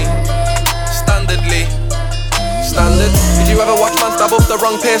on me. Standardly. Standard. Did you ever watch man stab up the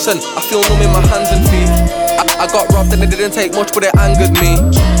wrong person? I feel numb in my hands and feet. I got robbed and it didn't take much, but it angered me.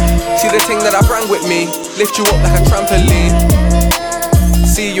 See the thing that I bring with me, lift you up like a trampoline.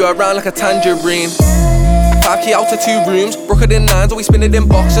 See you around like a tangerine. 5K out to 2 rooms, broke it in 9s, or we spin it in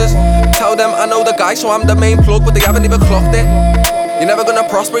boxes. Tell them I know the guy, so I'm the main plug, but they haven't even clocked it. You're never gonna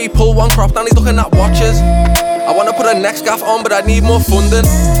prosper, he pull one crop down, he's looking at watches. I wanna put a next gaff on, but I need more funding.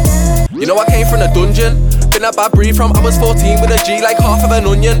 You know I came from the dungeon, been a bad breed from I was 14 with a G like half of an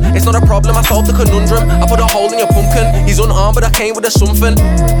onion. It's not a problem, I solved the conundrum. I put a hole in your pumpkin, he's unarmed but I came with a something.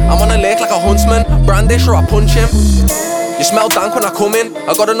 I'm on a lake like a huntsman, brandish or I punch him. You smell dank when I come in,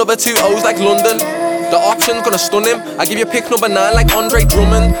 I got another 2 O's like London. The option's gonna stun him. I give you pick number 9 like Andre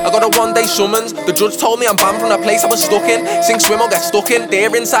Drummond. I got a 1-day summons. The judge told me I'm banned from the place I was stuck in. Sink, swim or get stuck in.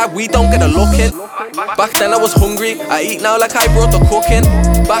 They're inside, we don't get a look in. Back then I was hungry, I eat now like I brought the cooking.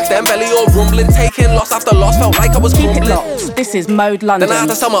 Back then belly all rumbling, taking loss after loss, felt like I was crumbling. This is Mode London. Then I had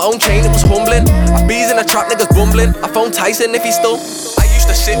to sell my own chain, it was humbling. I bees in the trap, niggas bumbling. I phoned Tyson if he's still. I used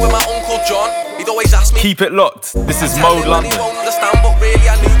to sit with my Uncle John, he'd always ask me. Keep it locked, this is Mode London. He won't understand, but really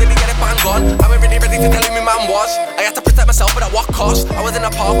I knew that he'd get it bang on. I was really ready to tell him who man was. I had to protect myself, but at what cost? I was in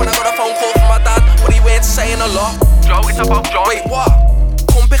the park when I got a phone call from my dad. What he went saying a lot. Joe, it's about John. Wait, what?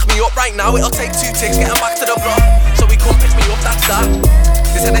 Come pick me up right now, it'll take 2 ticks, getting back to the block. So he come pick me up, that's that.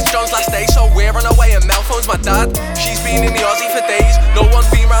 They said it's John's last day, so we're on our way and Mel phone's my dad. She's been in the Aussie for days, no one's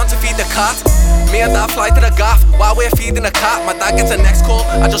been round to feed the cat. Me and dad fly to the gaff, while we're feeding the cat. My dad gets a next call,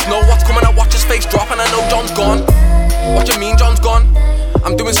 I just know what's coming, I watch his face drop and I know John's gone. What you mean John's gone?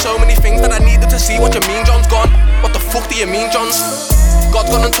 I'm doing so many things that I needed to see. What you mean John's gone? What the fuck do you mean John's? God's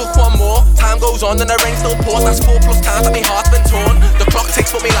gone and took one more. Time goes on and the rain still pours. That's 4+ times that my heart's been torn. The clock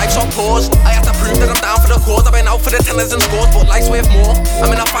ticks but my life's on pause. I have to prove that I'm down for the cause. I've been out for the tenners and scores, but life's worth more.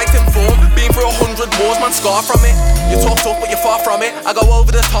 I'm in a fighting form, been through 100 wars, man, scar from it. You talk tough but you're far from it. I go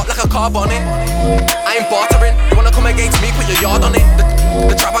over the top like a car bonnet. I ain't bartering, you wanna come against me, put your yard on it.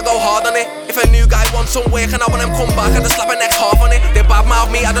 The trap, I go hard on it. If a new guy wants some work and I want him come back, I just slap a next half on it. They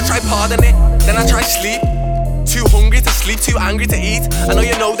badmouth me, I just try pardon it. Then I try sleep. Too hungry to sleep, too angry to eat. I know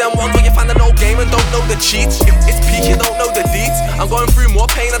you know them ones, but you find the no game and don't know the cheats. It's peak, you don't know the deeds. I'm going through more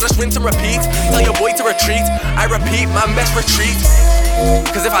pain, I just rinse and repeat. Tell your boy to retreat, I repeat, man best retreat.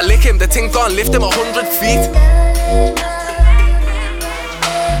 Cause if I lick him, the thing gone, lift him 100 feet.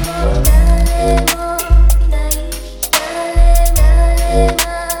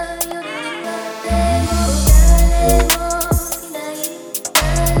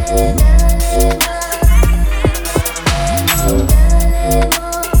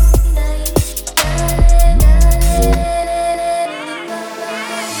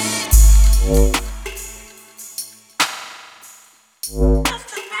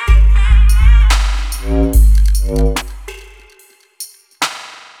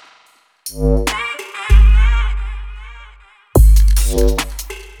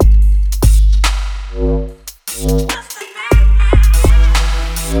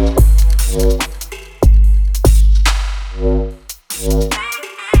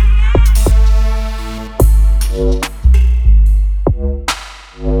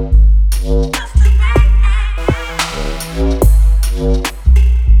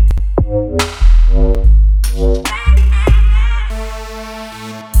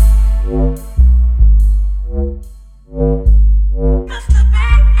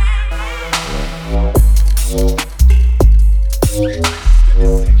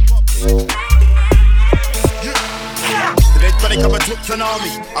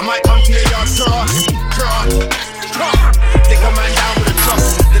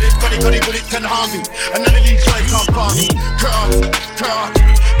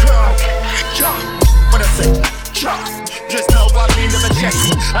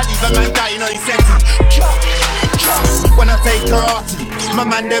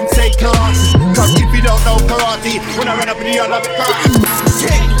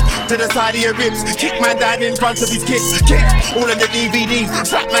 In front of his kids, kick all of the DVDs,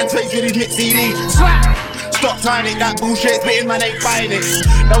 slap man's face with his mixed CD, slap. Stop trying it, that bullshit's bitten, man ain't buying it.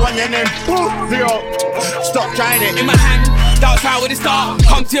 No one then, zero. Stop trying it. In my hand, that's how it start.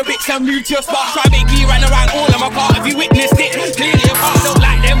 Come to your bitch and move to your spot. Try make me run around all of my part. If you witnessed it, clearly your part don't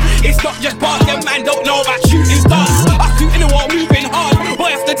like them. It's not just bars, them man don't know about shooting stars. I shoot in the wall, moving hard.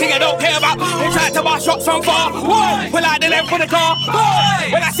 Boy, that's the thing I don't care about. They try to buy shots from far. Whoa, pull out the length of the car.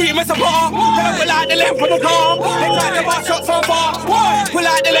 When I see him, it's a bar. Then I pull out the length of the car. They tried to bar shot so far. Pull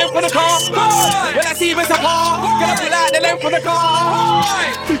out the length of the car. When I see him, it's a bar. Then I pull out the length of the car.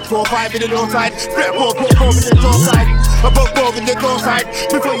 645 in the door side. Flip 4 in the door side. Above 4 in the door side.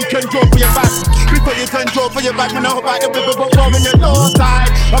 Before you can draw for your back. Before you can draw for your back. Man, I hope I can whip above 4 in the door side.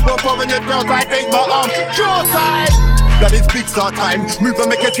 Above 4 in the door side. Take my arm. Draw side. That is big star time. Move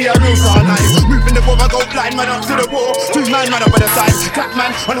and make it see a real star line. Move in the wall, I go blind, man up to the wall. 2 man up at the side. Clap man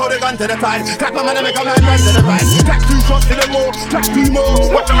and hold the gun to the side. Clap a man and make a man run to the right. Clap 2 shots to the wall. Clap 2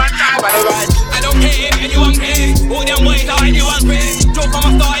 more. Watch the man die by the right. I don't care if anyone cares. All them boys are anyone's praise. Joke on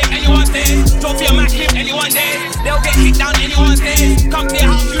my star if anyone's there. Joke for your match if anyone there. They'll get kicked down anyone's there. Come to your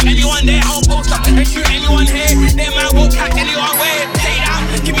house, shoot anyone there. I'll post up and shoot anyone here. Them man won't catch anyone where. Stay down,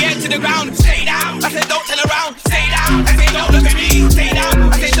 keep your head to the ground. Stay down, I said don't turn around. Stay down, I said don't look at me. Stay down,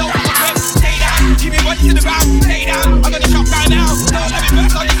 I said don't look at me. Stay down, keep your body to the ground. Stay down, I'm gonna shot right now. Don't let me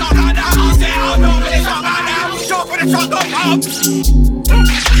burst on this shot right now. I'll say I'll know for this shot right now. Shot for the shot, don't come.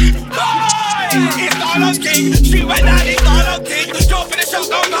 It's Darlon King, shoot right now, it's Darlon King. Shot for the shot,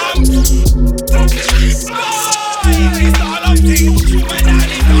 don't come. It's Darlon King, shoot right now,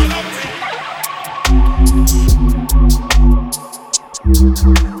 it's Darlon King.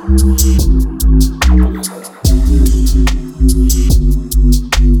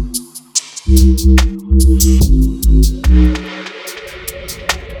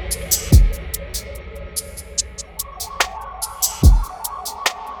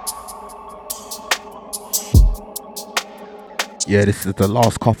 Yeah, this is the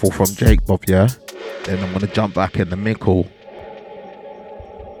last couple from Jake Bob, yeah? Then I'm gonna jump back in the middle.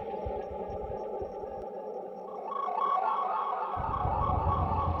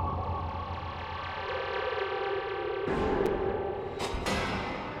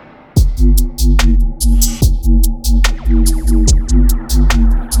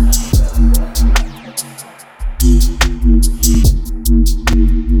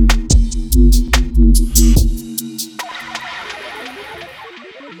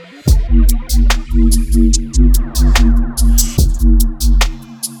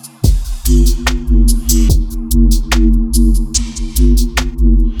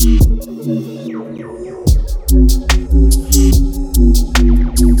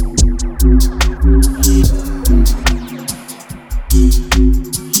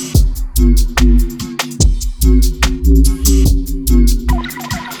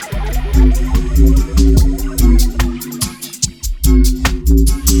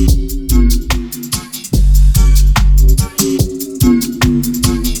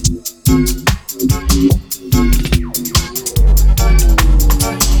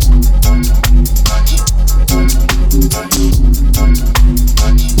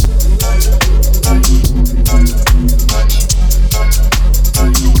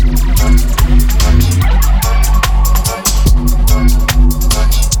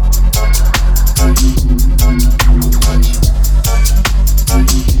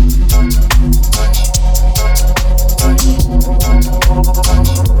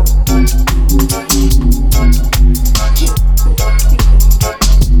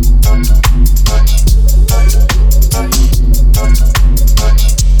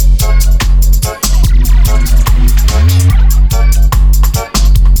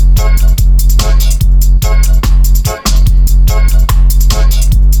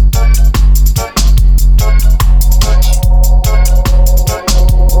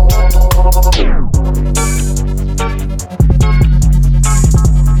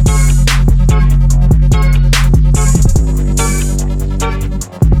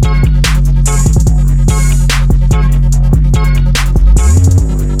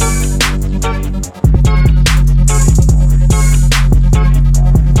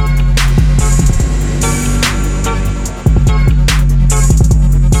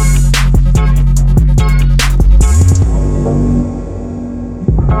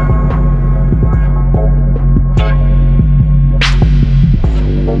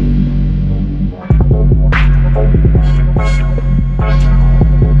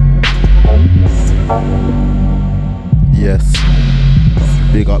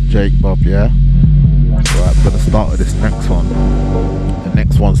 Jake Bob, yeah? Right, I'm gonna start with this next one. The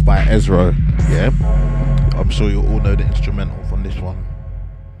next one's by Ezra, yeah? I'm sure you all know the instrumental from this one.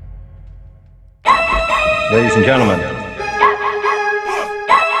 Ladies and gentlemen,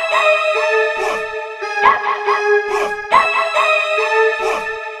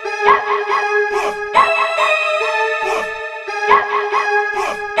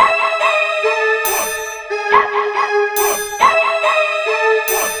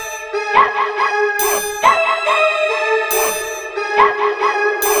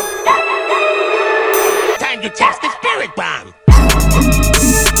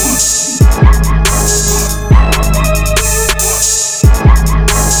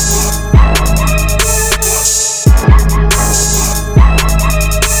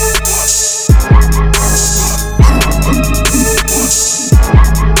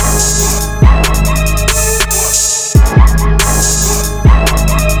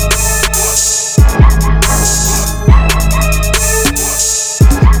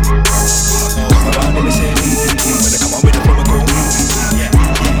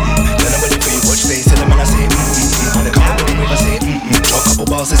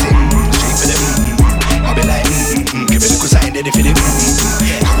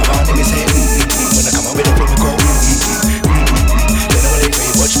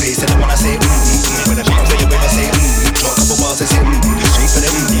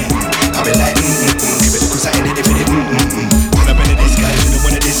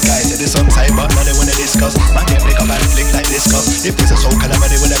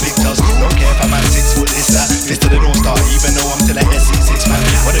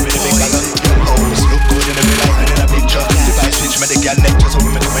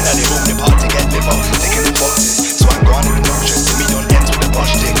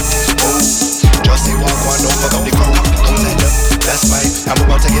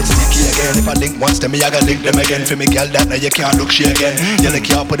 link once, then me I gotta link them again. For me girl that now you can't look she again. You like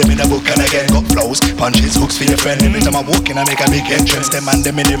you put them in a book and again. Got flows, punches, hooks for your friend. Every time I'm walking I make a big entrance. Them and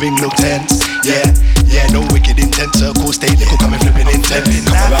them in the ring look tense. Yeah, no wicked intent. Circle stay, they could come and flipping intent.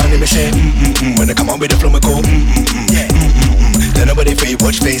 Come around and me say when they come on with the flow me go Then nobody free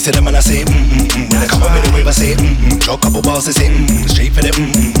watch face to them and I say when they come on with the wave I say draw a couple balls to say straight for them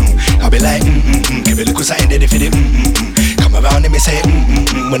I be like give it a little sign that they fit it Come around and me say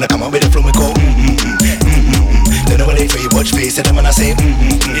when I come on with the flow me go Then nobody free watch face to them and I say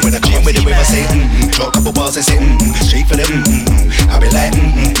when I come on with the wave I say draw a couple balls to say straight for them I be like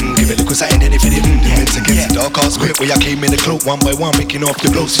give it a little sign that they fit it Against the dark arts quick where I came in the cloak one by one making off the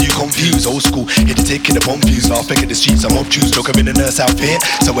blow so you confused old school hit the taking the bomb fuse laughing at the streets I'm obtuse look I'm in the nurse outfit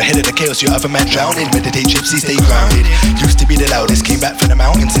so we're headed to chaos you have a man drowning meditate gypsy stay grounded used to be the loudest came back from the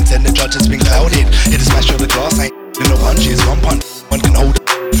mountain since then the judge has been clouded hit a smash of the glass ain't no punches one punch one can hold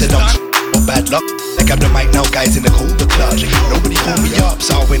the dunks or bad luck like I'm the mic now guys in the cold the clutch nobody pulled me up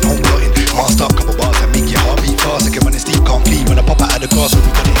so I went home plotting master up couple bars that make your heart beat fast I can run and Steve can't flee when I pop out of the grass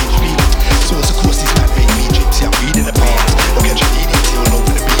everybody hits me source of course these man make me gypsy I'm reading the palms look at your DDT all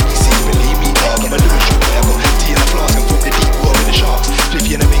over the BBC believe me dog I'm a little show where I got tea in the flask I'm from the deep water with the sharks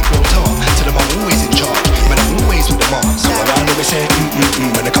Fliffy and I make real talk tell them I'm always in charge when I'm always with the marks come around and we say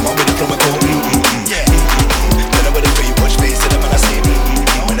when they come on with the flow I go then I wait for you watch face to them and I say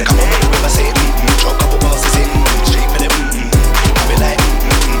when they come on with the river I say draw a couple bars to say straight for them I be like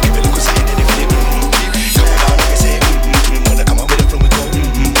give it a little sign that they feel it come around and we say when they come on with the flow I go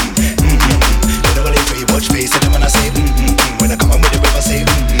then I wait for you watch face to them and I say when I come on with the river I say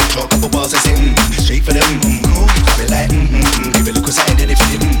draw a couple bars to say straight for them I be like give it a little sign that they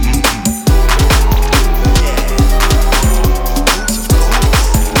feel it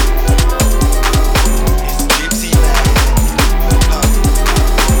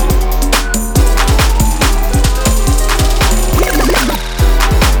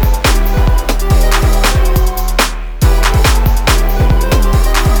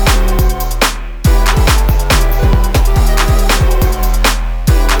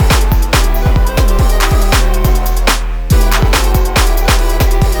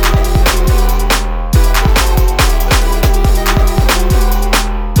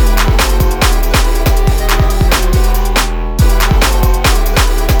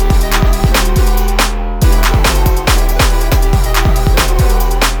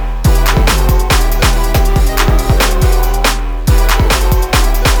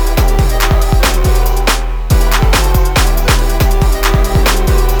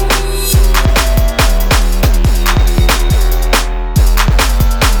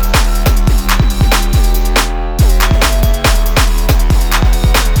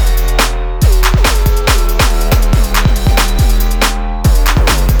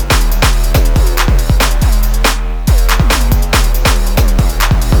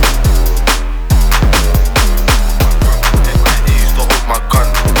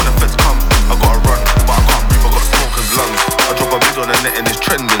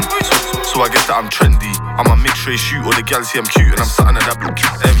See I'm cute and I'm something of that blue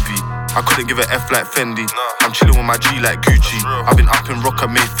cute envy. I couldn't give a F like Fendi. I'm chilling with my G like Gucci. I've been up in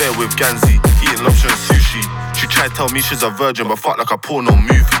Rocker Mayfair with Ganzi, eating lobster and sushi. She tried to tell me she's a virgin, but fuck like a porno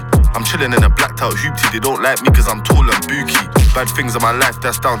movie. I'm chilling in a blacked out hoopty. They don't like me cause I'm tall and booky. Bad things in my life,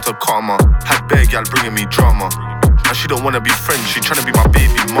 that's down to karma. Had bare gal bringing me drama. And she don't wanna be friends, she tryna be my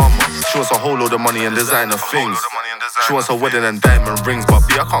baby mama. She wants a whole load of money and designer things. She wants a wedding and diamond rings, but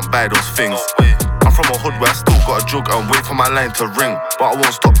B, I can't buy those things. I'm from a hood where I still got a jug and wait for my line to ring. But I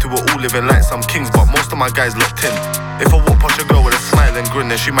won't stop till we're all living like some kings. But most of my guys locked in. If I walk past a girl with a smile and grin,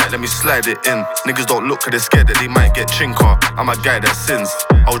 then she might let me slide it in. Niggas don't look cause they're scared that they might get chinker. I'm a guy that sins.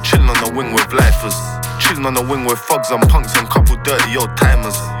 I was chilling on the wing with lifers. Chilling on the wing with thugs and punks and couple dirty old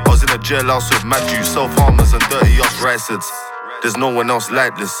timers. I was in a jailhouse with mad Jews, self-harmers and dirty ass ricers. There's no one else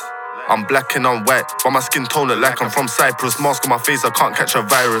like this. I'm black and I'm white, but my skin tone look like I'm from Cyprus. Mask on my face, I can't catch a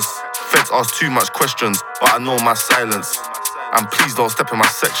virus. Feds ask too much questions, but I know my silence. And please don't step in my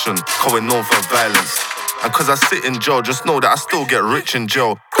section, going known for violence. And cause I sit in jail, just know that I still get rich in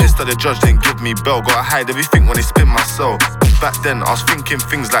jail. Pissed that the judge didn't give me bail, gotta hide everything when they spin my cell. Back then, I was thinking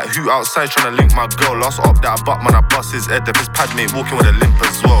things like who outside trying to link my girl. Last up that I butt, man, I bust his head. If his pad mate walking with a limp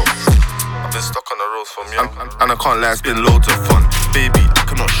as well. I've been stuck on the roads from young, and I can't lie, it's been loads of fun. Baby, I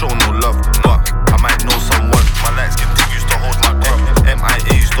cannot show no love, but I might know someone. My light skin team used to hold my gun.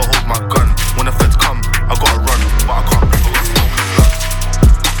 MIA used to hold my gun. When the feds come, I gotta run, but I can't breathe with smoke and blood.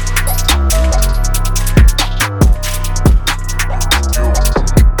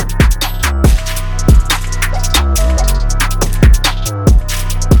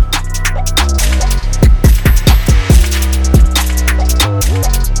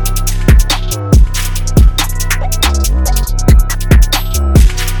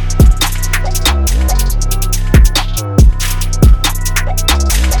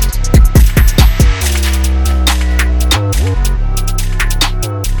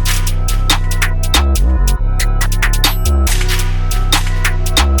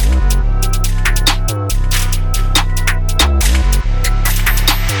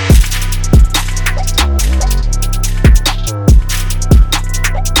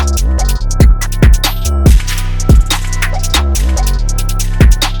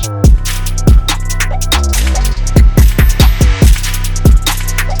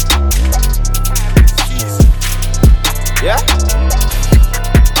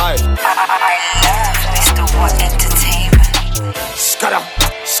 Skada,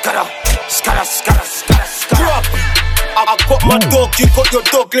 skada, skada, skada, skada, skada. I got my dog, you got your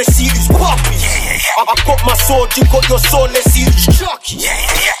dog, let's see who's puppy. I got my sword, you got your sword, let's see who's chucky.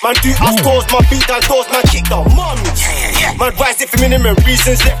 Man do us doors, man beat down doors, man kick down mummies. Man rise it for minimum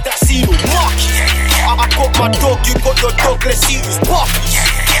reasons, left that scene all marky. I got my dog, you got your dog, let's see who's puppy.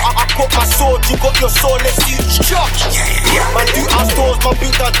 I got my sword, you got your sword, let's see who's chucky. Man do us doors, man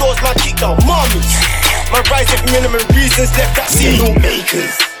beat down doors, man kick down mummies. Man rise it for minimum reasons, left that scene all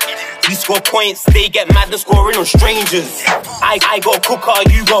makers. We score points, they get mad, they're scoring on strangers. I got cooker,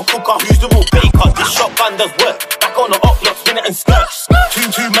 you got cooker, who's the real baker? This shotgun does work, back on the up block, spin it and skirt.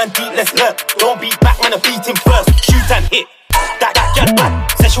 Two man deep, let's lurk. Don't beat back, man, I beat him first. Shoot and hit, that girl bad.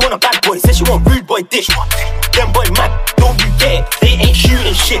 Says she want a bad boy, says she want rude boy dish. Them boy mad, don't you get it, they ain't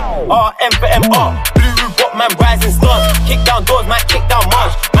shooting shit. RM for MR, blue robot man rising stars. Kick down doors, man kick down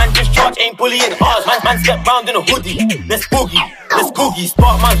Mars. Man just charge, ain't bullying ours. Man step round in a hoodie, let's boogie. Let's googie,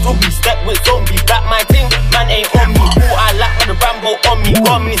 spark my doogie, step with zombies, back my ting, man ain't on me. All I like with the Rambo on me,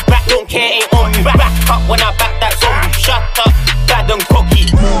 Garmin is back, don't care, ain't on me. Back up when I back that zombie, shut up, bad and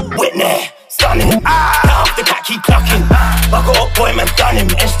cocky. Whitney, stunning, now off the cat keep clucking. Buck up boy, man done him,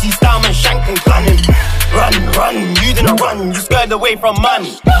 ST style man shank and gun him. Run, you didn't run, you scared away from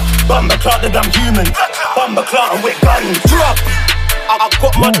money. Bumba clout that I'm human, Bumba clout and with gun. Drop. I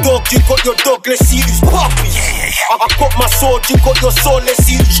got my dog, you got your dog, let's see who's puppy. I got my sword, you got your sword, let's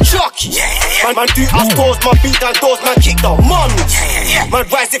see who's chucky. Man do us doors, man beat down doors, man kick down mummies. Man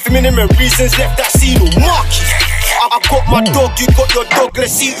rise it for minimum reasons, left that scene all marky. I got my dog, you got your dog,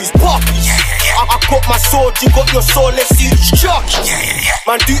 let's see who's puppy. I got my sword, you got your sword, let's see who's chucky.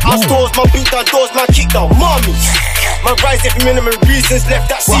 Man do us doors, man beat down doors, man kick down mummies. Man rise it for minimum reasons, left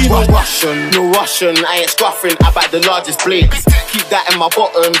that scene all Russian, no Russian, I ain't scruffing, I back the largest blades. Keep that in my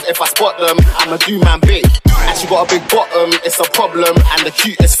bottoms, if I spot them, I'ma do man big. And she got a big bottom, it's a problem, and the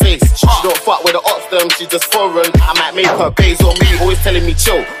cutest face. She don't fuck with the ops them, she just foreign. I might make her gaze on me, always telling me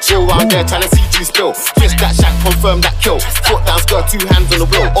chill. Chill round there, trying to see you spill. Twist that shank, confirm that kill. Foot down skirt, 2 hands on the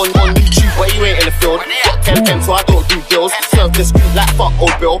wheel. On YouTube, but you ain't in the field. Got 10 so I don't do deals. Serve the street like fuck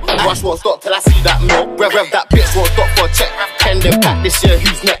old Bill. Rush won't stop till I see that mill. Rev that bitch won't stop for a check. Pending back this year,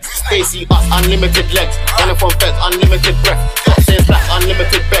 who's next? Stacey, us, unlimited legs. Running from feds, unlimited breath. Top saying splash,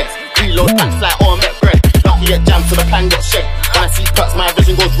 unlimited beds. Reload packs like all met bread. Lucky at jam, so the plan got shake. When I see perks, my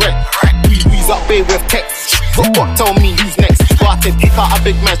vision goes red. We's up bay with text. What tell me who's next? Started kick out a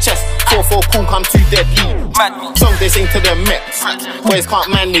big man's chest. 4-4 cool, come too deadly. Songs they sing to the Mets. Boys can't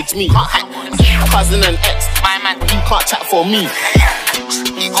manage me. Cousin and ex, my man, he can't chat for me.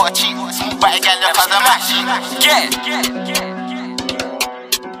 He got a cheat, but again look at the match.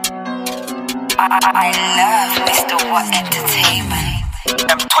 I love Mr. What Entertainment.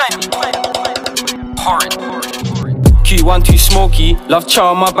 M20 Horrid. Q1 too smoky, love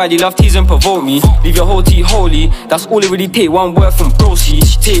chow my body, love tease and provoke me. Leave your whole tea holy, that's all it really take. One word from broski,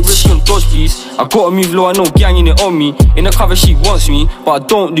 she take risks and dodge please. I gotta move low, I know gang in it on me. In the cover she wants me, but I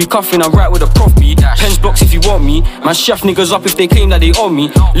don't do cuffing, I write with a prof beat. Pens blocks if you want me, man chef niggas up if they claim that they own me.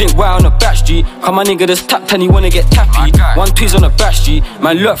 Lit white on the back street, come my nigga just tapped and he wanna get tappy. One twist on the back street,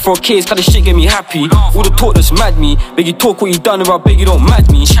 man lurk for a case, cause this shit get me happy. All the talk that's mad me, beg you talk what you done or I beg you don't mad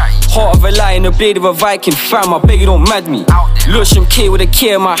me. Heart of a lion, the blade of a Viking, fam, I beg you don't mad me. Lusham K with a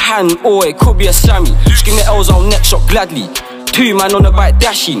K in my hand, or it could be a Sammy. Scream the L's, I'll neck shot gladly. 2 man on the bike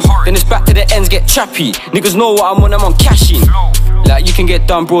dashing, then it's back to the ends get trappy. Niggas know what I'm on, I'm cashing. Like you can get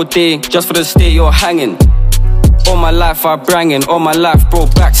done broad day, just for the state you're hanging. All my life I brangin', all my life bro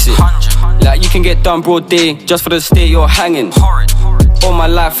backs it. Like you can get done broad day, just for the state you're hanging. All my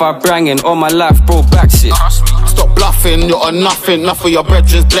life I brangin', all my life bro backs it. Stop bluffing, you're on nothing, enough of your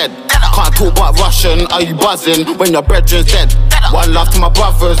brethren's bled. Can't talk about Russian, are you buzzing when your brethren's dead? One love to my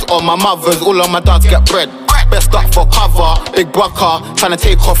brothers or my mothers, all of my dads get bread. Best up for cover, big brother, tryna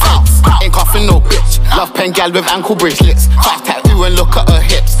take off hits. Ain't cuffing no bitch, love pen gal with ankle bracelets. 5 tattoo and look at her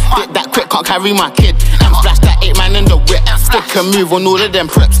hips. Hit that quick, can't carry my kid. And splash that 8 man in the whip. Stick and move on all of them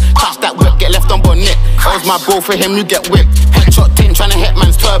preps. Touch that whip, get left on bonnet. That was my bro, for him you get whipped. Headshot tin, tryna hit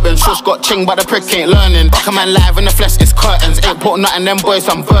man's turban. Shush got ching, but the prick ain't learning. Buck a man live in the flesh, it's curtains. Ain't put nothing, them boys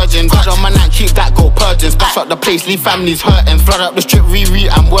some virgins. Touch on my night, keep that go purging. Splash up the place, leave families hurting. Flood up the strip,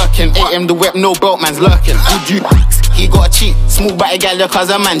 I'm working. 8M the whip, no belt, man's lurking. He gotta cheat. Smooth body gal, your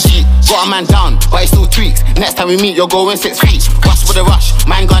cousin man cheat. Got a man down, but he still tweaks. Next time we meet, you're going 6 feet. Rush with a rush,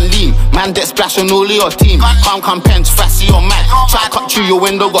 man gun lean. Man that splash on all of your team. Come pens, fassy your man. Try to cut through your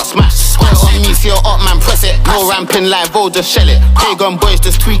window, got smashed. Square on me, see your up man, press it. No ramping like Vo, just shell it. Pagan boys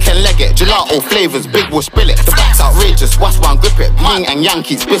just tweak and leg it. Gelato flavors, big will spill it. The back's outrageous, watch one grip it. Yin and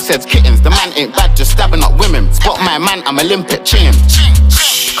Yankees, spit heads, kittens. The man ain't bad, just stabbing up women. Spot my man, I'm Olympic, ching him.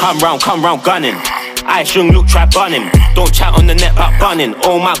 Come round, gunning. I shouldn't look, try bunning. Don't chat on the net about bunning.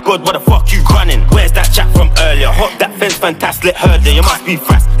 Oh my god, what the fuck you running? Where's that chat from earlier? Hop that fence, fantastic herder. You must be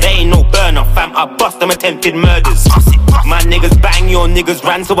fast, there ain't no burner. Fam, I bust them attempted murders. My niggas bang, your niggas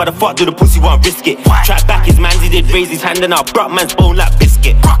ran. So why the fuck do the pussy want risk it? Try back his mans, he did raise his hand and I brought man's bone like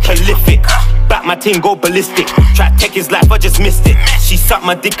biscuit. Prolific, back my ting, go ballistic. Try take his life, I just missed it. She sucked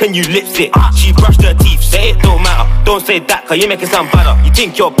my dick and you lips it. She brushed her teeth, say it don't matter. Don't say that, cause you make it sound better. You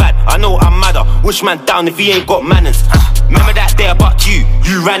think you're bad, I know I'm madder. Wish man down if he ain't got manners. Remember that day about you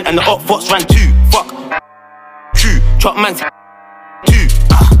ran and the up fox ran too. Fuck, true, chop man's too.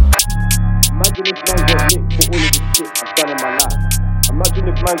 Imagine if man got nicked for all of the shit I've done in my life. Imagine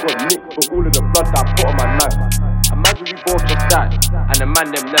if man got nicked for all of the blood that I put on my knife. Imagine we both just died and the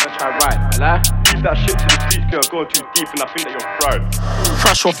man them never try right. Leave that shit to the streets, girl, going too deep and I think that you're fried.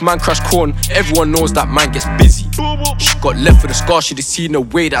 Crash off, man, crash corn. Everyone knows that man gets busy. She got left with a scar, she'd have seen the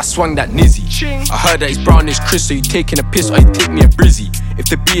way that I swung that nizzy. I heard that he's brownish Chris, so you taking a piss or you take me a brizzy. If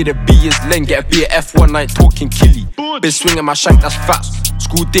the B of the B is Len, get a B at F1 night talking killy. Been swinging my shank, that's facts.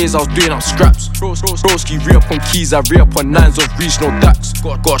 School days I was doing up scraps. Broski re-up on keys, I re-up on 9s of regional DAX.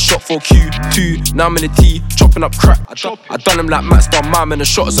 Got a shot for Q2, now I'm in the T, chopping up crap. I done him like Matt Star, man, and the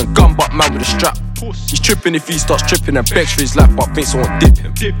shotters and gun butt man with a strap. He's tripping if he starts tripping and begs for his life, but thinks someone dip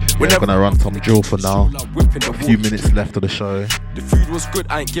him. We're gonna run Tom Jewel for now. A few minutes left of the show. The food was good,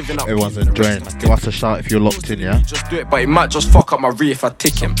 I ain't giving up. Everyone's enjoying. Give us a shout if you're locked in, yeah? Just do it, but it might just fuck up my re if I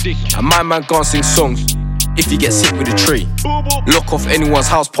tick him. And my man can't sing songs if he gets sick with a tray. Lock off anyone's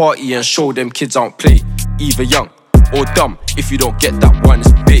house party and show them kids I don't play. Either young or dumb, if you don't get that one,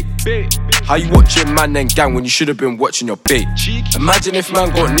 it's big. How you watching man and gang when you should have been watching your bait? Imagine if man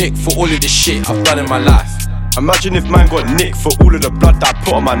got nicked for all of the shit I've done in my life. Imagine if man got nicked for all of the blood that I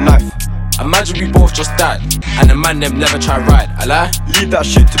put on my knife. Imagine we both just died and the man them never try ride. I lie? Leave that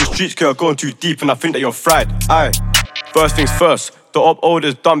shit to the streets, girl, going too deep and I think that you're fried. Aye, first things first. The up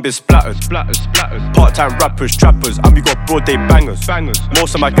orders done been splattered. Part-time rappers, trappers, and we got broad day bangers.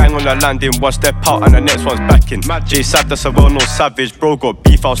 Most of my gang on the landing, one step out and the next one's backing. J Sad, that's a well-known savage. Bro got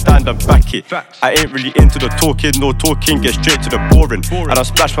beef, I'll stand and back it. I ain't really into the talking, no talking, get straight to the boring. And I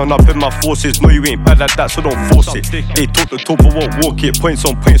splash one up in my forces. No, you ain't bad like that, so don't force it. They talk the talk but won't walk it. Points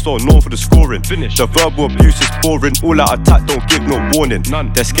on points, not known for the scoring. The verbal abuse is boring. All out attack, don't give no warning.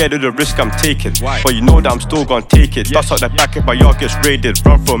 They're scared of the risk I'm taking, but you know that I'm still gonna take it. Dust out the back if my yard gets raided.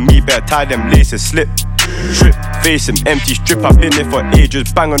 Run from me, better tie them laces. Slip, trip, face him, empty strip. I've been there for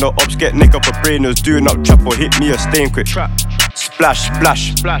ages. Bang on the ops, get nigga for brainers. Doing up trap or hit me a stain quick. Splash,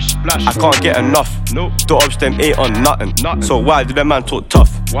 splash, splash, splash. I can't get enough. Nope. The ops them ain't on nothing. So why do the man talk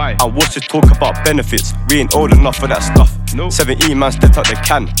tough? Why? And what's this talk about benefits? We ain't old enough for that stuff. Nope. 17 man stepped out the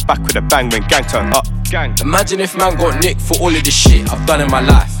can, back with a bang when gang turned up. Gang. Imagine if man got nicked for all of the shit I've done in my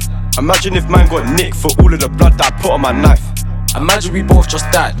life. Imagine if man got nicked for all of the blood that I put on my knife. Imagine we both just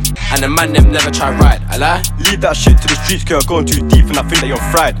died and the man them never try ride. I lie? Leave that shit to the streets, girl, going too deep and I think that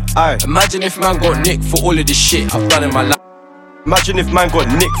you're fried. Aye. Imagine if man got nicked for all of the shit I've done in my life. Imagine if man got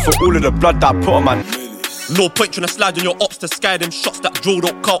nicked for all of the blood that I put on my No point trying to slide on your ops to sky them shots that drill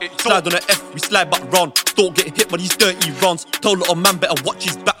don't count. Slide on the F, we slide back round. Don't get hit by these dirty runs. Tell little man better watch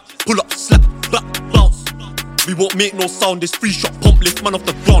his back. Pull up, slap, back, bounce. We won't make no sound, this free shot pump lift man off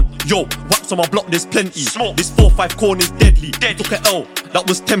the ground. Yo, wax on my block, there's plenty. Smoke. This 4-5 corn is deadly. Took a L, that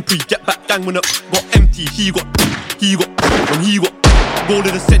was temporary. Get back gang when it got empty. When he got goal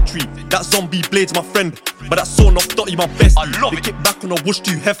of the century. That zombie blades my friend, but that sawn off Dotty my bestie. I love it. Kick back on a whoosh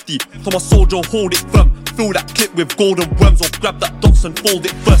too hefty. For my soldier, hold it firm. Fill that clip with golden worms or grab that dunce and fold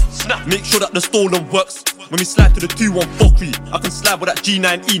it first. Snap. Make sure that the stolen works. When we slide to the 2-1-4-3, I can slide with that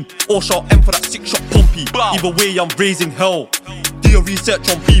G19 or shot M for that 6-shot pumpy. Either way, I'm raising hell. Do your research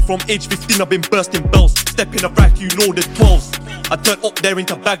on B. From age 15, I've been bursting bells. Step in a rack, you loaded 12s. I turned up there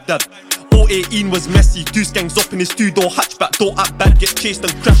into Baghdad. 018 was messy, 2 skanks up in his 2-door hatchback. Don't act bad, get chased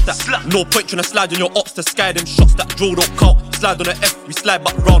and crash that. No point trying to slide on your ops to sky them shots that drill don't count. Slide on the F, we slide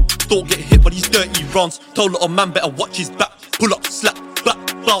back round. Don't get hit by these dirty runs. Tell little man better watch his back. Pull up, slap, back,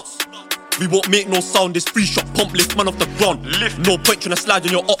 bounce. We won't make no sound, this free shot pump lift man off the ground. No point trying to slide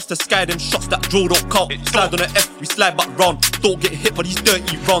on your ops to sky them shots that drill don't count. Slide on the F, we slide back round. Don't get hit by these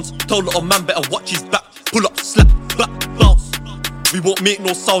dirty runs. Tell little man better watch his back. Pull up, slap, back, We won't make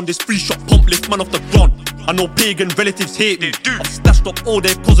no sound, this free shot pump lift man off the ground. I know pagan relatives hate me. I've stashed up all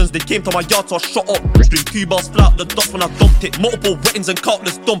their cousins, they came to my yard so I shot up. String 2 bars fly out the dust when I dumped it. Multiple wettings and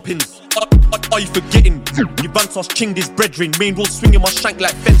countless dumpings. Are you forgetting? You Ransos chinged his brethren. Main road swinging my shank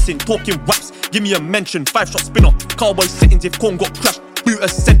like fencing. Talking waps, give me a mention. 5-shot spinner, cowboy settings if corn got crashed. Booter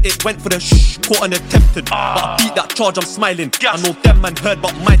sent it, went for the caught and attempted. But I beat that charge, I'm smiling. I know them man heard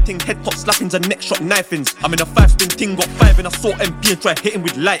about my thing. Head top slappings and neck shot knifings. I'm in a 5-spin ting, got 5 and I saw MP and try hitting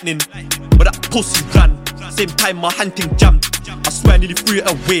with lightning. But that pussy ran. Same time my hunting jammed. I swear I nearly threw it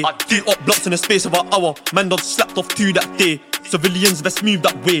away. I did up blocks in the space of an hour. Man done slapped off 2 that day. Civilians best move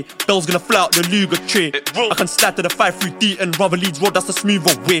that way. Bell's gonna fly out the Luger tray. I can slide to the 5-3D and rather Leeds Road, that's the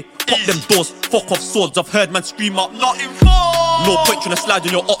smoother way. Fuck them doors, fuck off swords. I've heard man scream out, not involved. No point trying to slide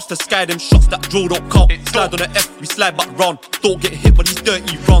on your ops to sky them shots that drill don't count. Slide on the F, we slide back round. Don't get hit by these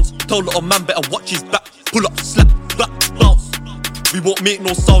dirty rounds. Tell little man better watch his back. Pull up, slap, back, bounce. We won't make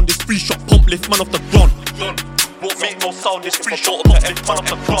no sound, this free shot pump lift man off the ground. Won't make no sound, this free shot pump lift man off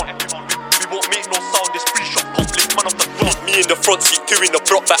the ground. We won't make no sound, this free shot pump lift man off the ground. Me in the front seat, 2 in the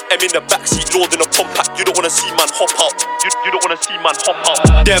block back, M in the back seat, loading a pump pack. You don't wanna see man hop out. You don't wanna see man hop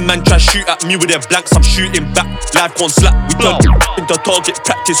out. Them man try shoot at me with their blanks, I'm shooting back. Live gon' slap, we done into target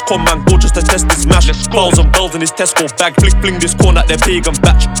practice. Come man, go just to test this mash. Balls and bells in his Tesco bag. Fling this corn at their pagan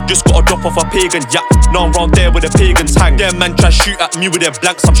batch. Just gotta drop off a pagan yak. Now I'm round there where the pagans hang. Them man try shoot at me with their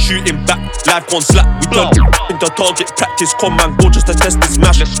blanks, I'm shooting back. Live gon' slap, we done into target practice. Come man, go just to test this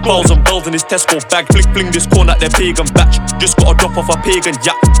mash. Balls and bells in his Tesco bag. Fling this corn at their pagan batch. Just gotta drop off a pagan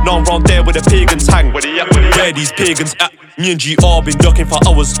yak. Now I'm round there where the pagans hang. Where these pagans at? Me and GR been ducking for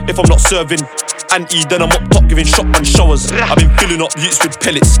hours. If I'm not serving anti, then I'm up top giving shotgun showers. I've been filling up youths with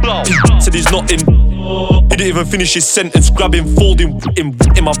pellets. Said he's not in. He didn't even finish his sentence. Grab him, fold him, him.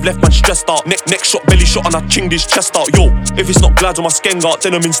 I've left man stressed out. Neck shot, belly shot, and I chinged his chest out. Yo, if it's not glides on my Skengart,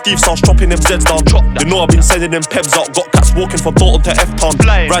 then I'm in Steve's house chopping them Zeds down. They know I've been sending them pebs out. Got cats walking from Dalton to F-Town.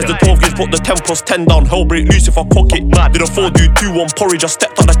 Rise the 12 gauge, put the 10 plus 10 down. Hell break loose if I cock it. Did a 4-do 2-1 porridge. I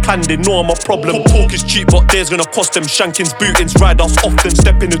stepped out the can, they know I'm a problem. Talk is cheap, but days gonna cost them. Shankins, bootings, ride outs often.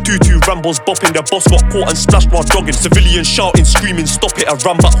 Step in the 2-2 Rambos, bopping. The boss got caught and splashed while jogging. Civilians shouting, screaming, stop it. I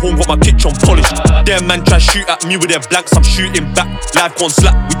ran back home, got my kitchen polished. Them man try shoot at me with their blanks, I'm shooting back. Live gon'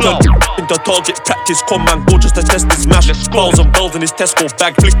 slap, we done into target practice. Come man, go just to test this mash. Balls and bells in his Tesco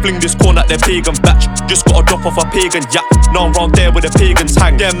bag. Fling this corn at their pagan batch. Just gotta drop off a pagan yak. Now I'm round there where the pagans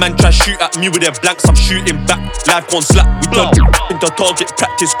hang. Them man try shoot at me with their blanks, I'm shooting back. Live gon' slap, we done into target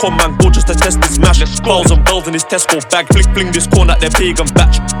practice. Come man, go just to test this mash. Balls and bells in his Tesco bag. Fling this corn at their pagan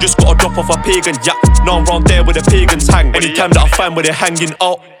batch. Just gotta drop off a pagan yak. Now I'm round there where the pagans hang. Anytime that I find where they're hanging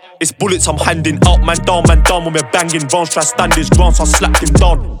out, it's bullets I'm handing out. Man down when we're banging. Rounds try stand his ground, so I slapped him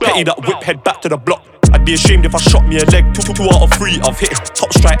down. Petty that whip, head back to the block. I'd be ashamed if I shot me a leg. 2 out of 3, I've hit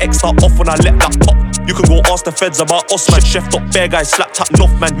top strike X out off when I let that pop. You can go ask the feds about us, man. Chef top bear guy slapped at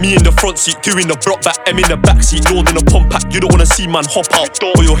North, man. Me in the front seat, 2 in the block back, M in the back seat, loading a pump pack. You don't wanna see man hop out,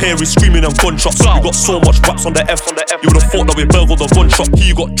 but your hair is screaming and gunshots. We got so much raps on the F. You would've thought that we burgled the gun shop.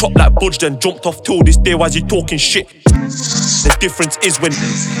 He got chopped like Budge, then jumped off till this day. Why's he talking shit? The difference is when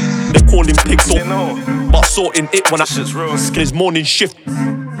they call him pig, so but sorting it when I his morning shift.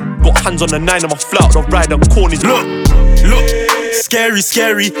 Got hands on the 9 of my flout, the ride and corners. Look,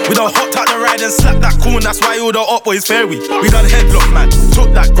 scary. We done hopped out the ride and slapped that corn. That's why all the up boys fairy. We done headlock, man,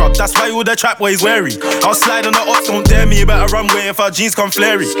 took that grub. That's why all the trap boys wary. I'll slide on the ops, don't dare me. You better run away if our jeans come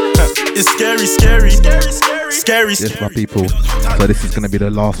flary. It's scary. Yes, my people. So this is gonna be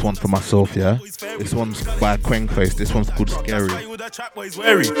the last one for myself, yeah. This one's by Quengface. This one's called Scary.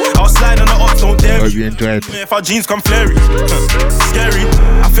 I'll slide on the ops, don't dare me. Hope you enjoyed. If our jeans come flary. Scary.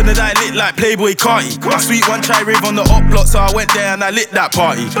 I finna die lit like Playboy Carti. My sweet one try rave on the op block, so I went there and I lit that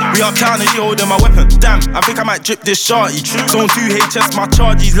party. We up town and she holding my weapon. Damn, I think I might drip this shorty. Zone 2 HS, my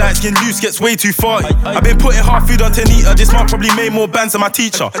charges light skin loose gets way too farty. I've been putting hard food on Tenita. This month probably made more bands than my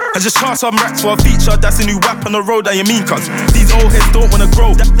teacher. I just charged some racks for a feature. That's a new whap on the road that you mean, cuz these old heads don't wanna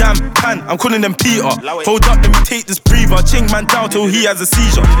grow. Damn, pan, I'm calling them Peter. Hold up, let me take this breather. Ching man down till he has a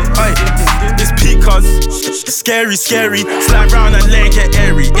seizure. Aye, it's peak, cuz scary. Slide round and let it get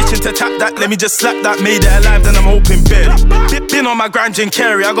airy. Itching to tap that, let me just slap that. Made it alive, then I'm hoping barely. Been on my grind, Jim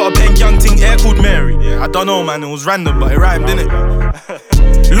Carrey. I got a bang young thing, air called Mary. Yeah, I don't know, man, it was random, but it rhymed, didn't it?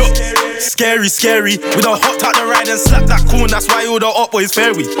 Look, scary. We done hopped out the ride and slapped that corn. That's why all the up boys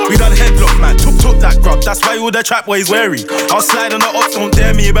fairy. We done headlock, man, took that grub. That's why all the trap boys wary. I'll slide on the ops, don't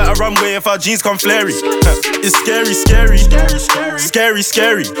dare me. You better run away if our jeans come flary. It's scary.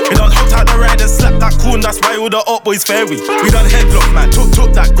 We done hopped out the ride and slapped that corn. That's why all the up boys fairy. We done headlock, man,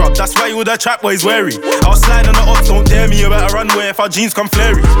 took that grub. that's why all the trap boys wary. I'll slide on the ops, don't dare me, you better run away if our jeans come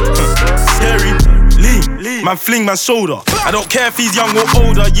flary. Scary, lean, man fling man's shoulder. I don't care if he's young or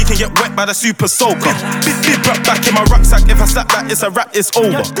older, you can get wet by the super soaker. Big rap back in my rucksack, if I slap that, it's a rap, it's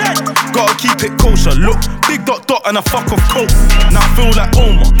over. Gotta keep it kosher, look, big dot and a fuck of coke. Now I feel like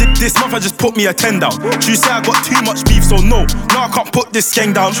Omar, this month I just put me a 10 down. You say I got too much beef, so no, I can't put this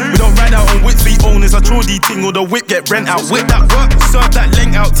gang down. We don't ride out on whips, we own is a troddy ting, or the whip get rent out. Whip that work, serve that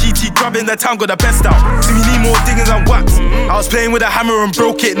length out, TT grabbing the town, got the best out. See we need more dingers and wax. I was playing with a hammer and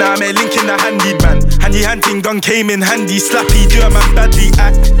broke it, now I'm linking the handy man. Handy hunting gun came in handy, slappy, do a man badly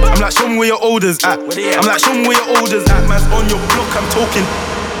act. I'm like, show me where your orders at. I'm like, show me where your orders at. Man's on your block, I'm talking.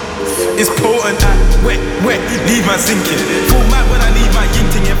 It's potent at wet, leave man sinking. Full mad when I leave my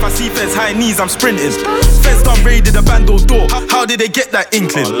yinting. If I see feds high knees, I'm sprinting. Feds done raided the bando door. How did they get that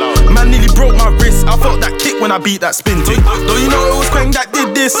inkling? Man nearly broke my wrist. I felt that kick when I beat that spin thing. Don't you know it was Quang that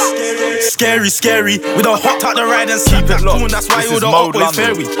did this? Scary. We done hopped out the ride and sleep that cool. That's why all the old boys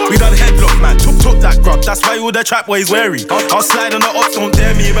fairy. We done headlock, man. Took that grub. That's why all the trap boys wary. I'll slide on the ops, don't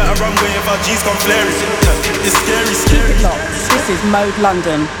dare me. You better run away if our G's come flary. It's scary. Keep it locked. This is Mode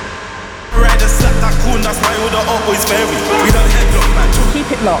London. Ride and slap that cool, that's why all the old boys fairy. We done headlock, man.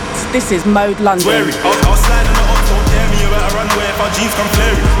 Keep it locked. This is Mode London. I'll slide on the ops, don't dare me. You better run away if our G's come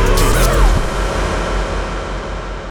flary.